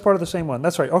 That's part of the same one.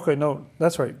 That's right. Okay, no,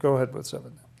 that's right. Go ahead with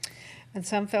 7. And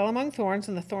some fell among thorns,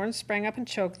 and the thorns sprang up and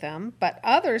choked them. But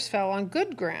others fell on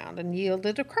good ground and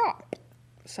yielded a crop.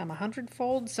 Some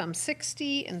 100-fold, some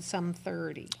 60, and some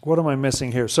 30. What am I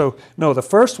missing here? So, no, the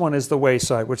first one is the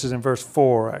wayside, which is in verse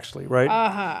 4, actually, right?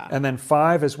 Uh-huh. And then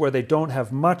 5 is where they don't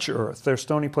have much earth. They're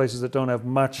stony places that don't have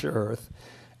much earth.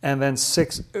 And then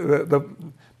 6,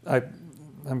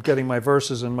 I'm getting my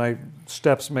verses and my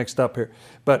steps mixed up here.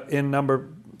 But in number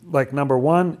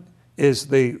 1 is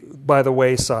by the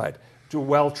wayside,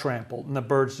 well trampled, and the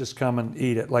birds just come and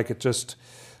eat it. Like it just,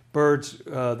 birds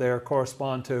there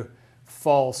correspond to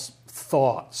false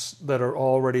thoughts that are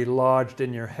already lodged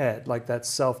in your head, like that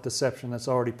self-deception that's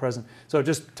already present. So it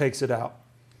just takes it out.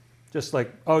 Just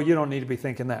like, oh, you don't need to be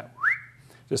thinking that.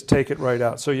 Just take it right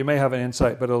out. So you may have an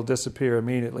insight, but it'll disappear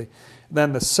immediately.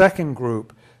 Then the second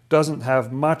group doesn't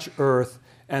have much earth,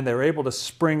 and they're able to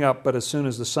spring up, but as soon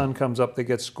as the sun comes up, they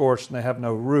get scorched and they have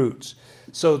no roots.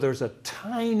 So there's a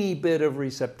tiny bit of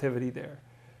receptivity there,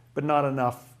 but not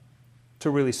enough to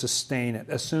really sustain it.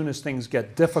 As soon as things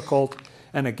get difficult,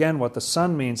 and again, what the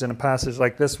sun means in a passage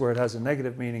like this where it has a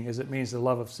negative meaning is it means the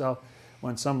love of self.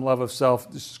 When some love of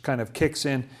self just kind of kicks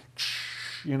in,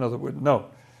 you know,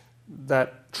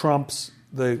 that trumps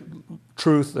the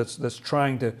truth that's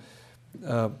trying to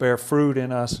bear fruit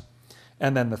in us.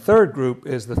 And then the third group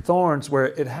is the thorns, where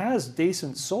it has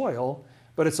decent soil,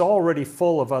 but it's already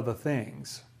full of other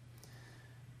things.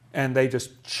 And they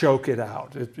just choke it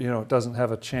out. It doesn't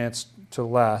have a chance to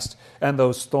last. And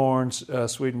those thorns,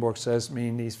 Swedenborg says,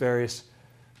 mean these various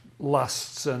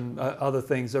lusts and other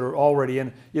things that are already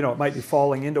in. It might be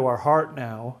falling into our heart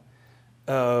now,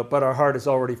 but our heart is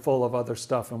already full of other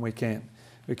stuff, and we can't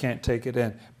take it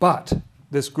in. But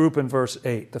this group in verse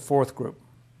 8, the fourth group.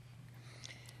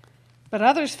 But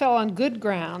others fell on good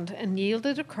ground and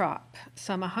yielded a crop,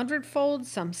 some 100-fold,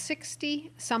 some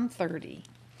 60, some 30.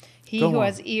 He who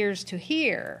has ears to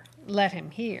hear, let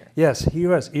him hear. Yes, he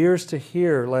who has ears to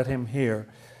hear, let him hear.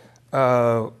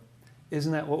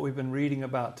 Isn't that what we've been reading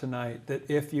about tonight? That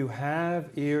if you have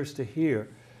ears to hear,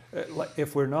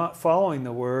 if we're not following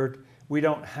the word, we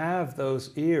don't have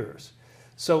those ears.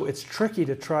 So it's tricky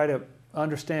to try to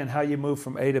understand how you move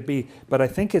from A to B, but I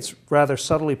think it's rather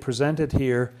subtly presented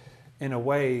here in a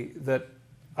way that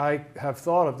I have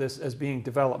thought of this as being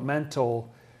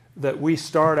developmental, that we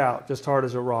start out just hard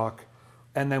as a rock,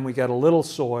 and then we get a little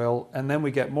soil, and then we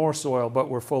get more soil, but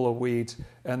we're full of weeds,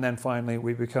 and then finally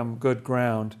we become good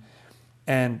ground.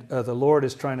 And the Lord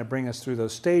is trying to bring us through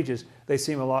those stages. They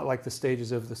seem a lot like the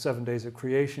stages of the 7 days of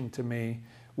creation to me,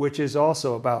 which is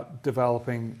also about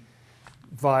developing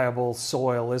viable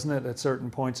soil, isn't it? At certain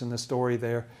points in the story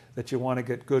there, that you want to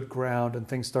get good ground and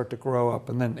things start to grow up,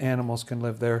 and then animals can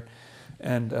live there.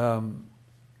 And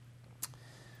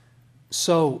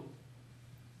so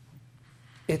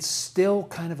it's still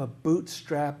kind of a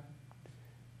bootstrap.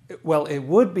 Well, it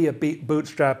would be a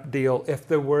bootstrap deal if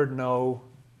there were no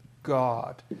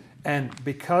God. And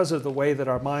because of the way that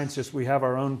our minds we have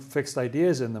our own fixed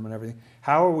ideas in them and everything,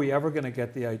 how are we ever going to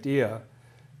get the idea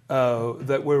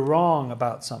that we're wrong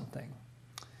about something?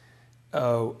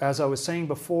 As I was saying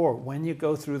before, when you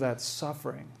go through that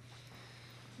suffering,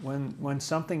 when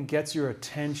something gets your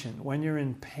attention, when you're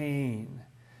in pain,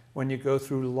 when you go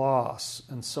through loss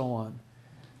and so on,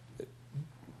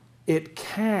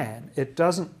 it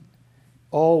doesn't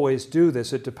always do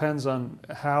this. It depends on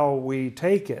how we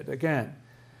take it, again.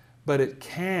 But it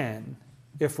can,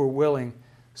 if we're willing,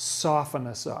 soften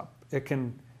us up. It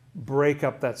can break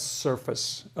up that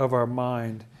surface of our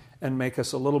mind and make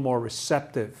us a little more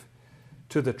receptive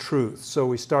to the truth. So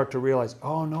we start to realize,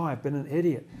 oh no, I've been an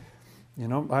idiot.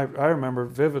 I remember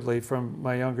vividly from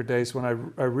my younger days when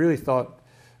I really thought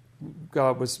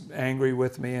God was angry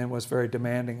with me and was very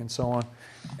demanding and so on.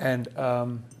 And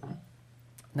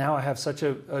now I have such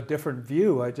a different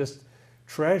view. I just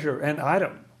treasure, and I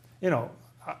don't,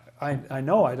 I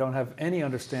know I don't have any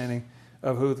understanding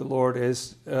of who the Lord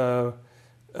is, but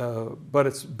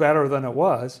it's better than it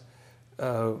was.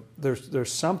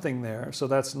 There's something there, so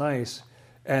that's nice.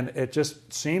 And it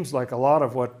just seems like a lot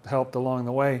of what helped along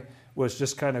the way was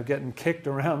just kind of getting kicked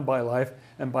around by life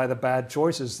and by the bad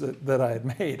choices that I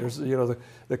had made, or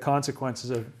the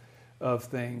consequences of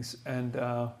things, and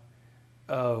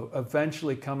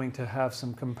eventually coming to have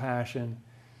some compassion,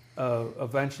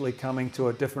 eventually coming to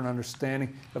a different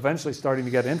understanding, eventually starting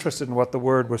to get interested in what the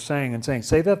Word was saying and saying,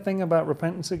 say that thing about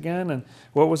repentance again, and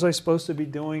what was I supposed to be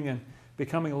doing, and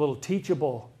becoming a little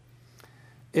teachable.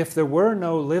 If there were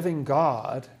no living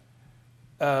God,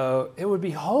 it would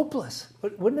be hopeless,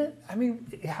 wouldn't it? I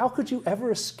mean, how could you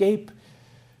ever escape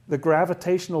the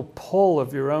gravitational pull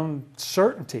of your own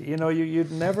certainty?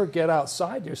 You'd never get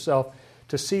outside yourself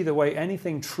to see the way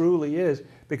anything truly is,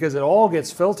 because it all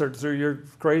gets filtered through your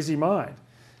crazy mind.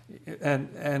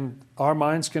 And our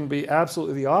minds can be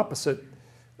absolutely the opposite.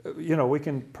 We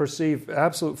can perceive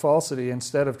absolute falsity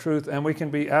instead of truth, and we can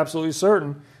be absolutely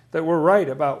certain that we're right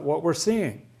about what we're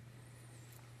seeing.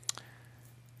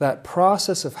 That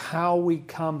process of how we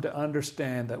come to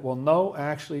understand that, well, no,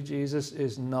 actually Jesus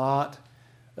is not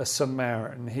a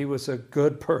Samaritan. He was a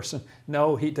good person.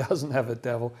 No, he doesn't have a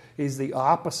devil. He's the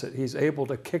opposite. He's able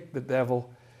to kick the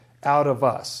devil out of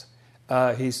us.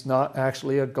 He's not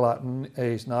actually a glutton.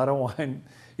 He's not a wine.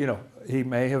 He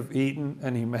may have eaten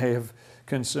and he may have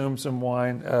consumed some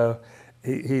wine.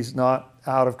 He's not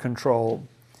out of control.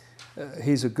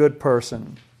 He's a good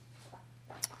person.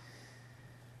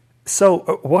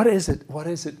 So what is it? What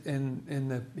is it in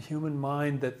the human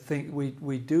mind that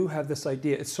we do have this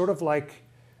idea? It's sort of like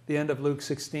the end of Luke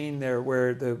 16 there,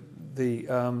 where the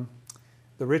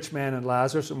rich man and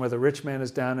Lazarus, and where the rich man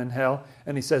is down in hell,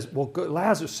 and he says, well,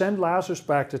 Lazarus, send Lazarus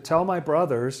back to tell my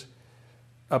brothers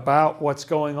about what's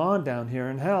going on down here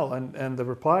in hell. And the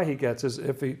reply he gets is,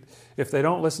 if they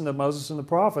don't listen to Moses and the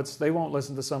prophets, they won't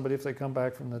listen to somebody if they come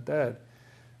back from the dead.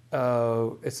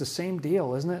 It's the same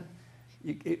deal, isn't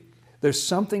it? There's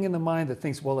something in the mind that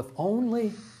thinks, well, if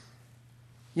only,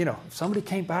 if somebody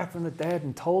came back from the dead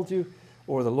and told you,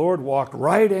 or the Lord walked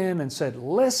right in and said,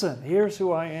 listen, here's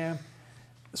who I am.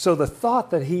 So the thought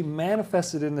that he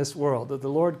manifested in this world, that the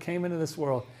Lord came into this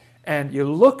world, and you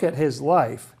look at his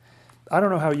life, I don't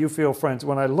know how you feel, friends,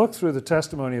 when I look through the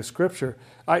testimony of Scripture,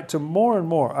 to more and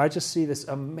more, I just see this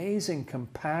amazing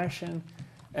compassion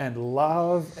and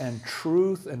love and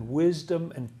truth and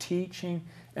wisdom and teaching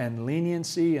and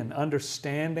leniency and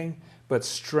understanding, but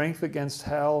strength against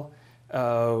hell.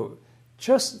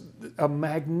 Just a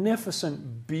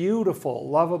magnificent, beautiful,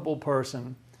 lovable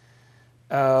person.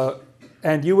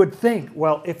 And you would think,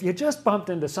 well, if you just bumped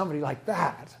into somebody like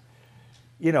that,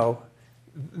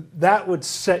 that would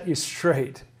set you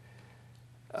straight.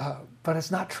 But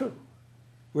it's not true.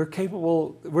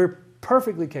 We're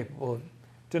perfectly capable of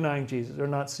denying Jesus, or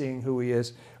not seeing who he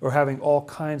is, or having all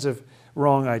kinds of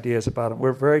wrong ideas about him.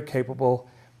 We're very capable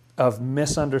of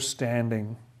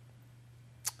misunderstanding.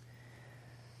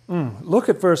 Look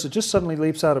at verse, it just suddenly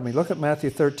leaps out at me. Look at Matthew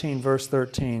 13, verse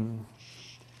 13.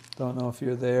 Don't know if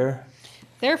you're there.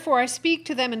 Therefore I speak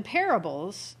to them in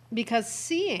parables, because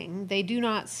seeing they do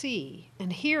not see,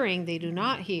 and hearing they do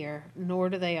not hear, nor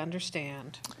do they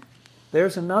understand.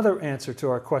 There's another answer to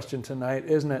our question tonight,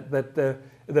 isn't it? That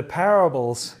the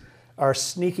parables are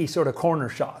sneaky sort of corner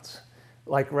shots.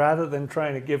 Like, rather than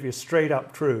trying to give you straight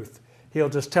up truth, he'll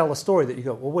just tell a story that you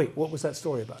go, well, wait, what was that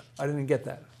story about? I didn't get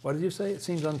that. What did you say? It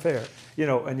seems unfair.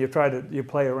 And you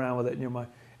play around with it in your mind.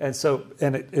 And so,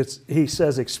 he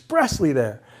says expressly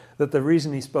there that the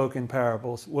reason he spoke in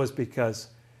parables was because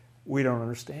we don't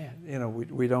understand.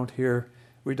 We don't hear,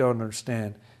 we don't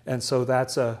understand. And so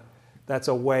that's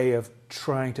a way of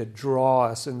trying to draw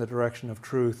us in the direction of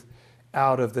truth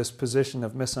out of this position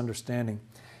of misunderstanding.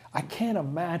 I can't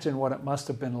imagine what it must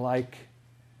have been like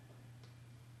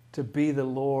to be the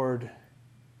Lord,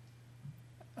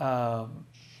 and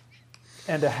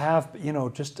to have,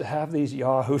 just to have these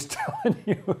yahoos telling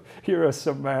you you're a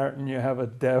Samaritan, you have a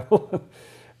devil.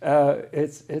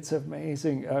 It's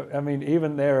amazing. I mean,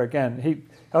 even there again,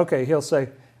 he'll say,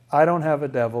 I don't have a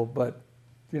devil, but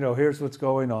here's what's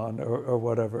going on, or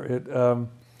whatever.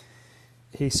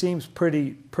 He seems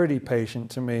pretty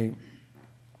patient to me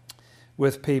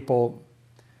with people.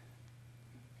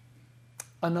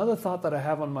 Another thought that I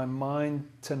have on my mind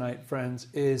tonight, friends,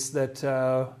 is that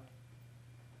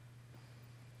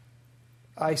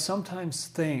I sometimes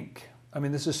think,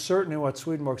 this is certainly what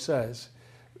Swedenborg says,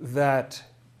 that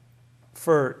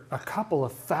for a couple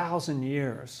of thousand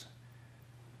years,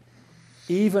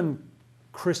 even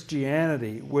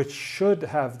Christianity, which should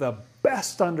have the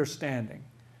best understanding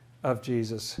of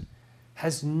Jesus,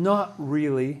 has not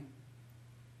really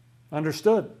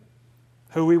understood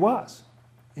who he was.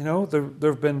 There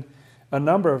have been a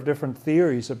number of different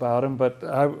theories about him, but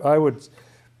I would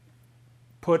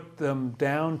put them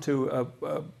down to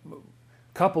a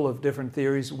couple of different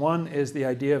theories. One is the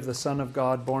idea of the Son of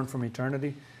God born from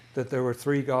eternity, that there were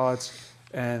three gods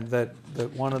and that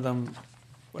one of them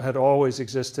had always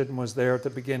existed and was there at the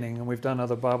beginning. And we've done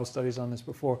other Bible studies on this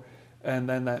before. And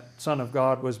then that Son of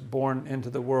God was born into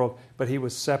the world, but he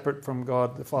was separate from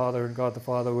God the Father, and God the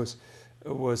Father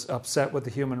was upset with the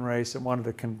human race and wanted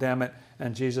to condemn it.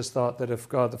 And Jesus thought that if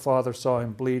God the Father saw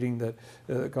him bleeding,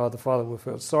 that God the Father would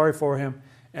feel sorry for him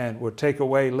and would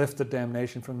lift the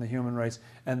damnation from the human race.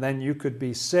 And then you could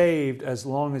be saved as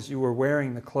long as you were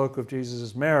wearing the cloak of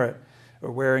Jesus' merit,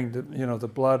 or wearing the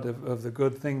blood of the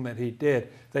good thing that he did.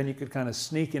 Then you could kind of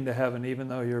sneak into heaven even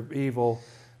though you're evil.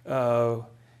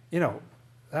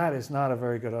 That is not a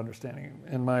very good understanding,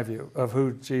 in my view, of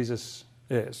who Jesus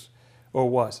is or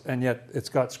was. And yet it's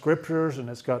got scriptures and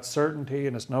it's got certainty,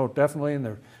 and it's definitely, and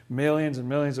there are millions and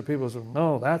millions of people who say,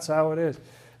 no, that's how it is.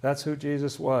 That's who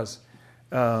Jesus was.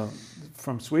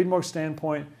 From Swedenborg's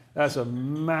standpoint, that's a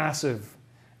massive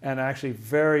and actually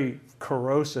very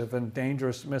corrosive and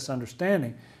dangerous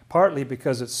misunderstanding, partly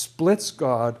because it splits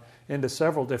God into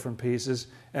several different pieces,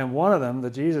 and one of them, the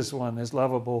Jesus one, is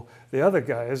lovable. The other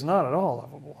guy is not at all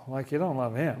lovable. Like, you don't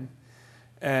love him.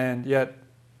 And yet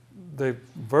the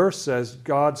verse says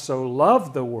God so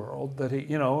loved the world that he,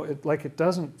 it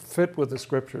doesn't fit with the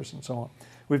scriptures and so on.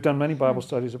 We've done many Bible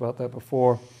studies about that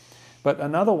before. But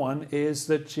another one is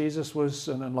that Jesus was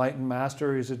an enlightened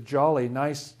master. He's a jolly,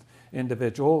 nice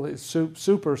individual, he's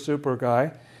super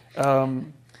guy,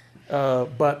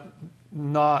 but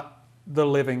not the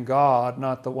living God,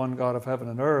 not the one God of heaven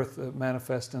and earth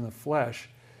manifest in the flesh.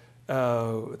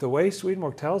 The way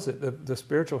Swedenborg tells it, the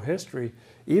spiritual history,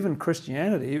 even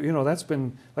Christianity, that's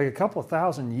been like a couple of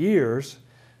thousand years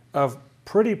of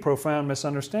pretty profound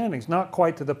misunderstandings. Not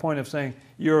quite to the point of saying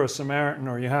you're a Samaritan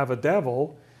or you have a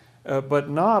devil, but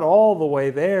not all the way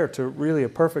there to really a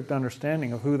perfect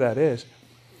understanding of who that is.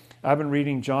 I've been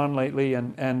reading John lately,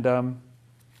 and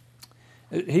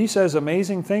he says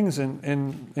amazing things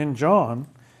in John.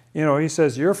 He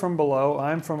says, you're from below,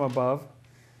 I'm from above.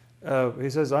 He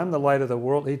says, I'm the light of the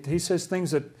world. He says things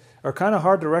that are kind of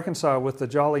hard to reconcile with the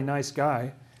jolly nice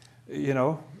guy,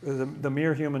 the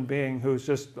mere human being who's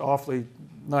just awfully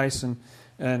nice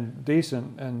and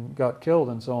decent and got killed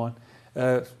and so on.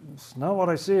 It's not what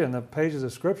I see in the pages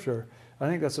of Scripture. I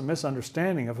think that's a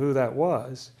misunderstanding of who that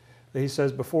was. He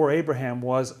says, before Abraham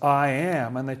was, I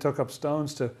am, and they took up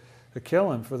stones to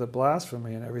kill him for the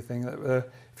blasphemy and everything.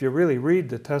 If you really read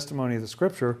the testimony of the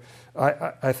Scripture,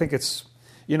 I think it's,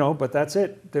 but that's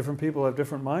it. Different people have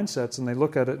different mindsets, and they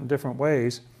look at it in different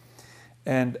ways.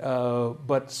 And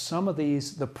but some of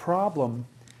these, the problem,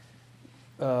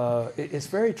 it's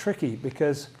very tricky,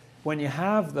 because when you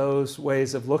have those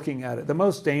ways of looking at it, the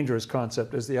most dangerous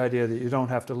concept is the idea that you don't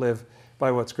have to live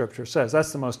by what Scripture says.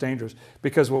 That's the most dangerous,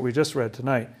 because what we just read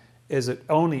tonight is that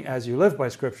only as you live by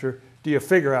Scripture do you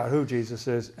figure out who Jesus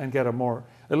is and get at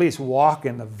least walk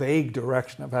in the vague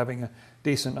direction of having a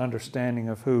decent understanding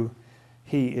of who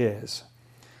he is.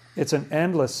 It's an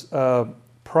endless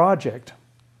project.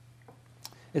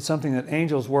 It's something that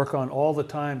angels work on all the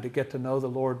time to get to know the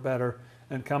Lord better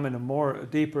and come into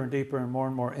deeper and deeper and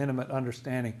more intimate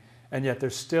understanding. And yet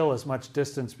there's still as much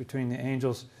distance between the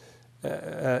angels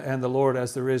and the Lord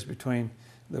as there is between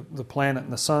the planet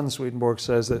and the sun. Swedenborg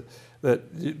says that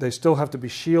they still have to be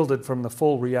shielded from the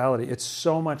full reality. It's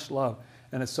so much love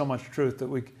and it's so much truth that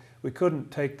we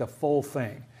couldn't take the full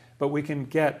thing. But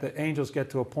the angels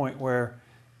get to a point where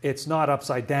it's not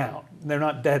upside down. They're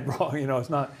not dead wrong. It's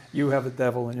not you have a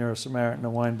devil and you're a Samaritan,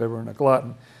 a winebibber, and a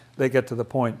glutton. They get to the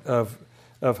point of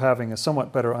having a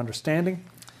somewhat better understanding.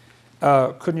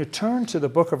 Could you turn to the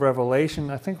book of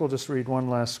Revelation? I think we'll just read one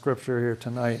last scripture here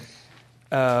tonight.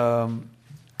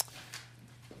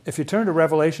 If you turn to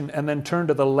Revelation and then turn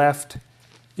to the left,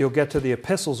 you'll get to the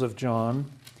epistles of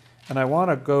John. And I want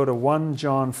to go to 1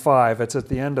 John 5. It's at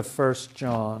the end of 1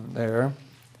 John there.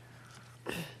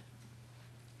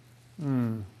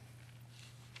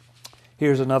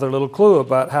 Here's another little clue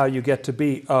about how you get to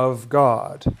be of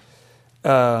God.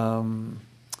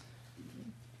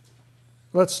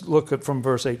 Let's look at from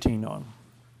verse 18 on.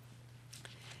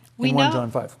 In 1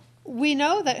 John 5. We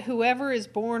know that whoever is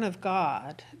born of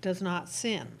God does not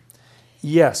sin.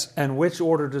 Yes, and which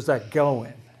order does that go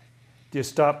in? Do you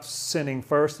stop sinning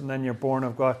first and then you're born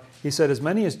of God? He said, as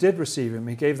many as did receive him,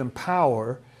 he gave them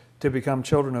power to become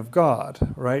children of God,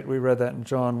 right? We read that in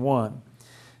John 1.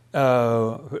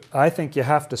 I think you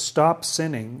have to stop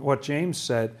sinning. What James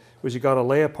said was you got to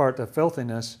lay apart the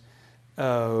filthiness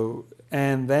and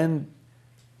then,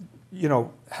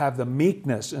 have the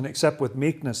meekness and accept with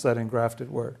meekness that engrafted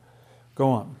word. Go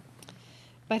on.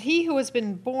 But he who has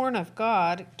been born of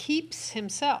God keeps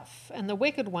himself, and the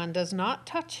wicked one does not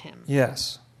touch him.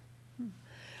 Yes.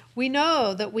 We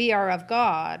know that we are of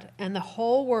God, and the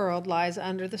whole world lies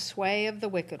under the sway of the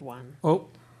wicked one. Oh,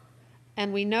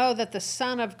 And we know that the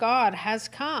Son of God has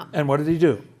come and what did he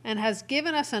do? and has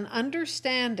given us an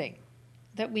understanding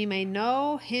that we may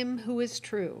know him who is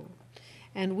true.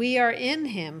 And we are in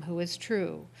him who is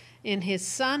true, in his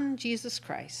Son, Jesus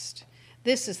Christ.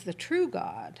 This is the true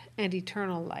God and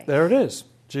eternal life. There it is.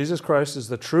 Jesus Christ is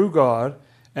the true God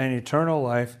and eternal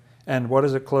life. And what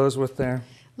does it close with there?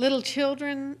 Little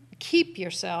children, keep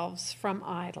yourselves from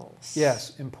idols.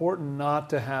 Yes, important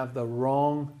not to have the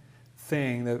wrong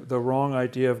thing, the wrong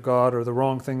idea of God or the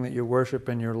wrong thing that you worship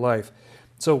in your life.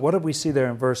 So what did we see there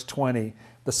in verse 20?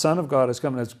 The Son of God has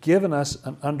come and has given us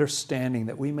an understanding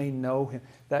that we may know him.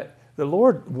 That the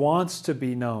Lord wants to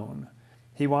be known.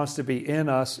 He wants to be in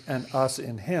us and us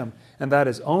in him. And that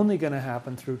is only going to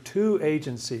happen through two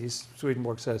agencies,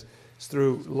 Swedenborg says. It's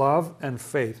through love and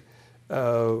faith.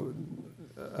 And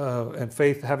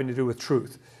faith having to do with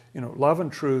truth. You know, love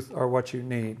and truth are what you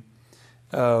need.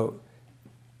 The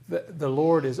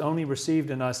Lord is only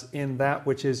received in us in that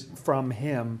which is from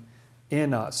him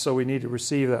in us. So we need to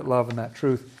receive that love and that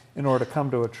truth in order to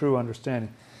come to a true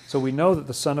understanding. So we know that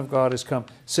the Son of God has come.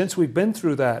 Since we've been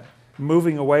through that,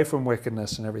 moving away from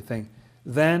wickedness and everything,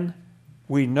 then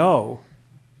we know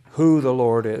who the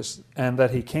Lord is and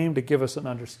that he came to give us an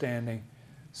understanding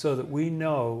so that we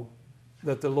know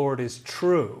that the Lord is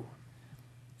true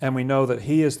and we know that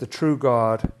he is the true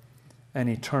God and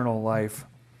eternal life.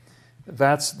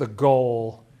 That's the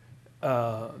goal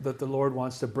that the Lord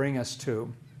wants to bring us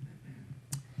to.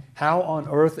 How on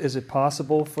earth is it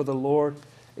possible for the Lord?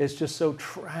 It's just so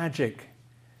tragic.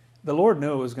 The Lord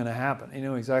knew it was going to happen. He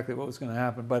knew exactly what was going to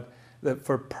happen. But that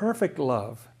for perfect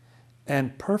love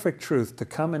and perfect truth to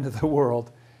come into the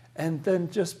world and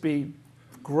then just be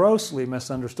grossly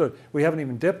misunderstood. We haven't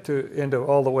even dipped into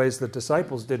all the ways the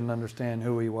disciples didn't understand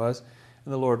who he was.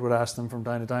 And the Lord would ask them from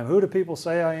time to time, who do people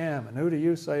say I am? And who do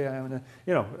you say I am? And,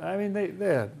 you know, I mean, they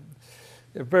had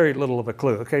very little of a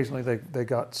clue. Occasionally they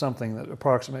got something that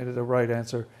approximated a right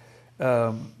answer.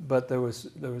 But there was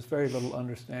very little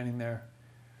understanding there.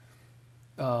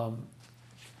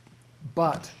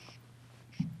 But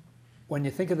when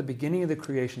you think of the beginning of the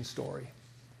creation story,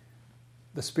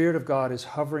 the Spirit of God is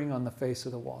hovering on the face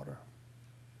of the water.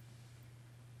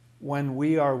 When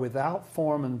we are without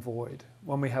form and void,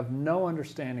 when we have no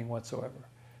understanding whatsoever,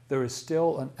 there is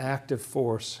still an active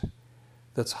force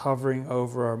that's hovering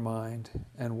over our mind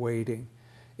and waiting.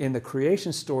 In the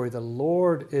creation story, the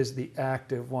Lord is the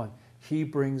active one. He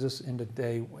brings us into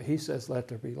day. He says, let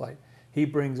there be light. He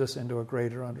brings us into a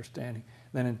greater understanding.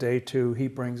 Then in day 2, he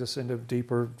brings us into a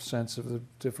deeper sense of the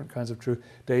different kinds of truth.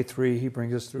 Day 3, he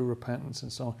brings us through repentance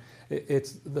and so on.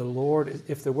 It's the Lord.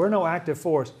 If there were no active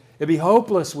force, it'd be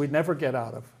hopeless. We'd never get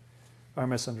out of our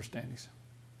misunderstandings.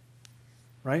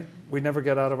 Right? We'd never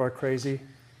get out of our crazy.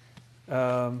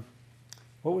 What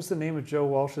was the name of Joe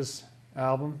Walsh's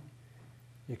album?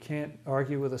 You Can't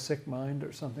Argue with a Sick Mind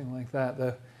or something like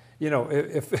that.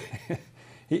 If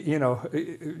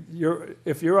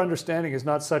if your understanding is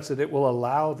not such that it will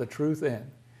allow the truth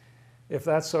in, if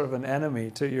that's sort of an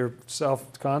enemy to your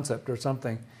self-concept or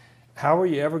something, how are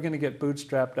you ever going to get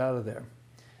bootstrapped out of there?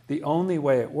 The only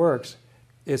way it works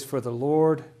is for the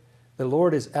Lord. The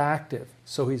Lord is active,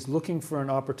 so he's looking for an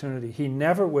opportunity. He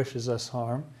never wishes us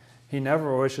harm. He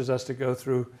never wishes us to go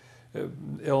through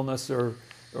illness or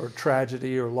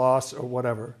tragedy or loss or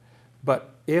whatever.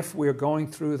 But if we're going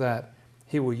through that,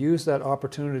 he will use that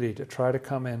opportunity to try to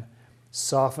come in,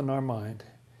 soften our mind,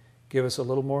 give us a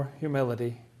little more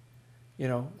humility,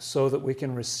 so that we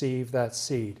can receive that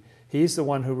seed. He's the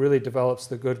one who really develops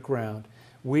the good ground.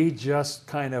 We just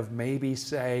kind of maybe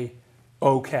say,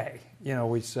 okay.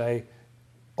 We say,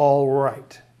 all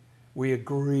right. We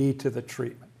agree to the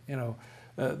treatment.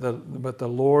 But the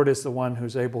Lord is the one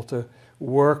who's able to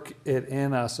work it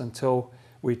in us until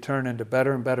we turn into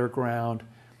better and better ground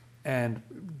and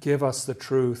give us the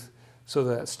truth so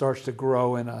that it starts to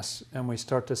grow in us and we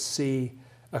start to see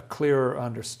a clearer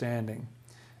understanding.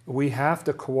 We have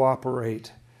to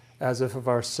cooperate as if of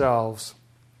ourselves,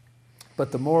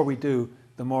 but the more we do,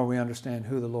 the more we understand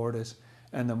who the Lord is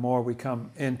and the more we come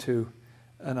into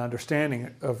an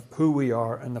understanding of who we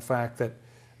are and the fact that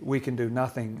we can do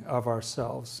nothing of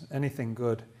ourselves. Anything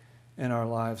good in our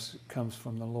lives comes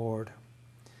from the Lord.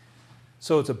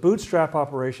 So it's a bootstrap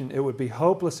operation. It would be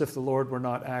hopeless if the Lord were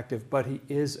not active, but he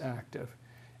is active.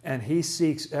 And he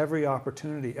seeks every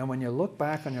opportunity. And when you look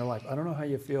back on your life, I don't know how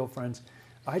you feel, friends,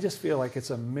 I just feel like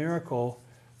it's a miracle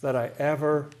that I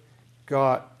ever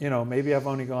got, maybe I've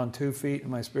only gone 2 feet in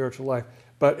my spiritual life,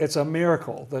 but it's a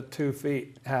miracle that 2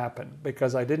 feet happened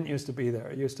because I didn't used to be there.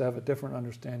 I used to have a different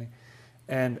understanding.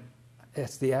 And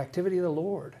it's the activity of the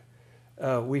Lord.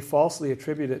 We falsely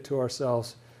attribute it to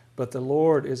ourselves, but the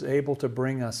Lord is able to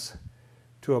bring us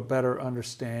to a better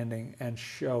understanding and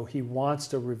show. He wants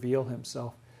to reveal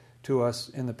himself to us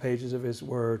in the pages of his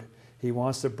word. He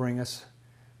wants to bring us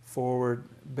forward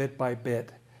bit by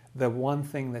bit. The one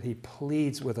thing that he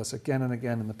pleads with us again and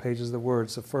again in the pages of the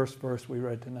words, the first verse we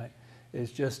read tonight,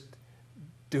 is just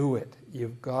do it.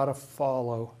 You've got to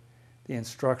follow the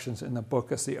instructions in the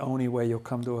book. It's the only way you'll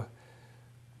come to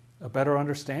a better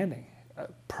understanding.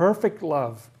 Perfect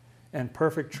love and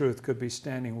perfect truth could be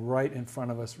standing right in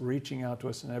front of us, reaching out to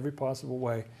us in every possible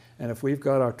way. And if we've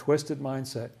got our twisted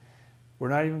mindset, we're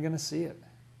not even going to see it.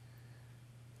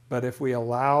 But if we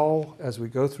allow, as we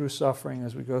go through suffering,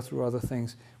 as we go through other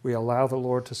things, we allow the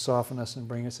Lord to soften us and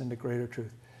bring us into greater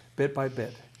truth, bit by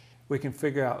bit, we can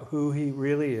figure out who he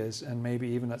really is and maybe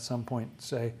even at some point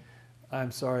say,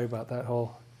 I'm sorry about that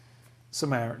whole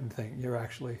Samaritan thing. You're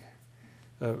actually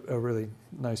a really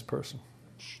nice person.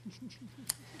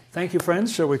 Thank you,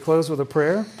 friends. Shall we close with a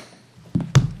prayer?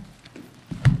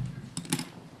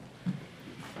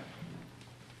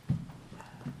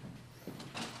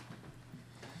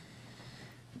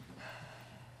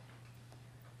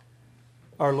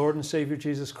 Our Lord and Savior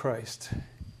Jesus Christ,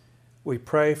 we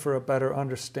pray for a better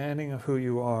understanding of who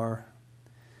you are.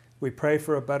 We pray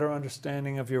for a better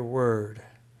understanding of your word.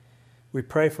 We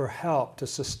pray for help to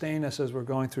sustain us as we're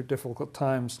going through difficult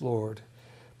times, Lord.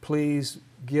 Please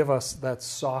give us that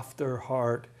softer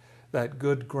heart, that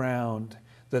good ground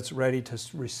that's ready to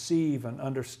receive and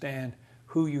understand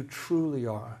who you truly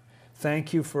are.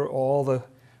 Thank you for all the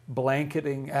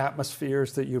blanketing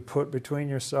atmospheres that you put between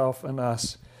yourself and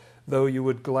us, though you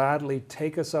would gladly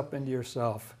take us up into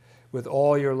yourself with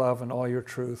all your love and all your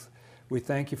truth. We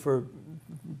thank you for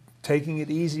taking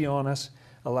it easy on us,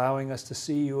 allowing us to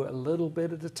see you a little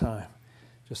bit at a time,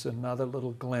 just another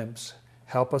little glimpse.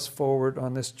 Help us forward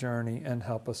on this journey and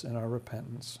help us in our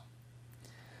repentance.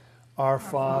 Our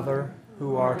Father,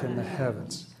 who art in the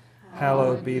heavens,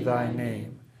 hallowed be thy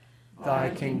name. Thy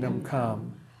kingdom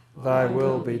come, thy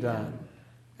will be done,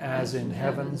 as in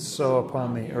heaven, so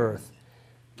upon the earth.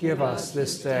 Give us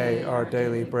this day our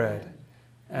daily bread,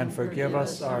 and forgive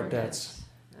us our debts,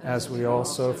 as we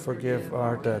also forgive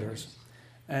our debtors.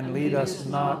 And lead us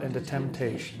not into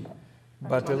temptation,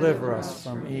 but deliver us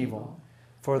from evil.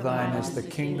 For thine is the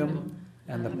kingdom,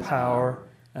 and the power,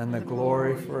 and the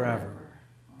glory forever.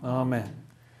 Amen.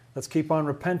 Let's keep on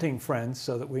repenting, friends,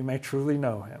 so that we may truly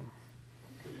know him.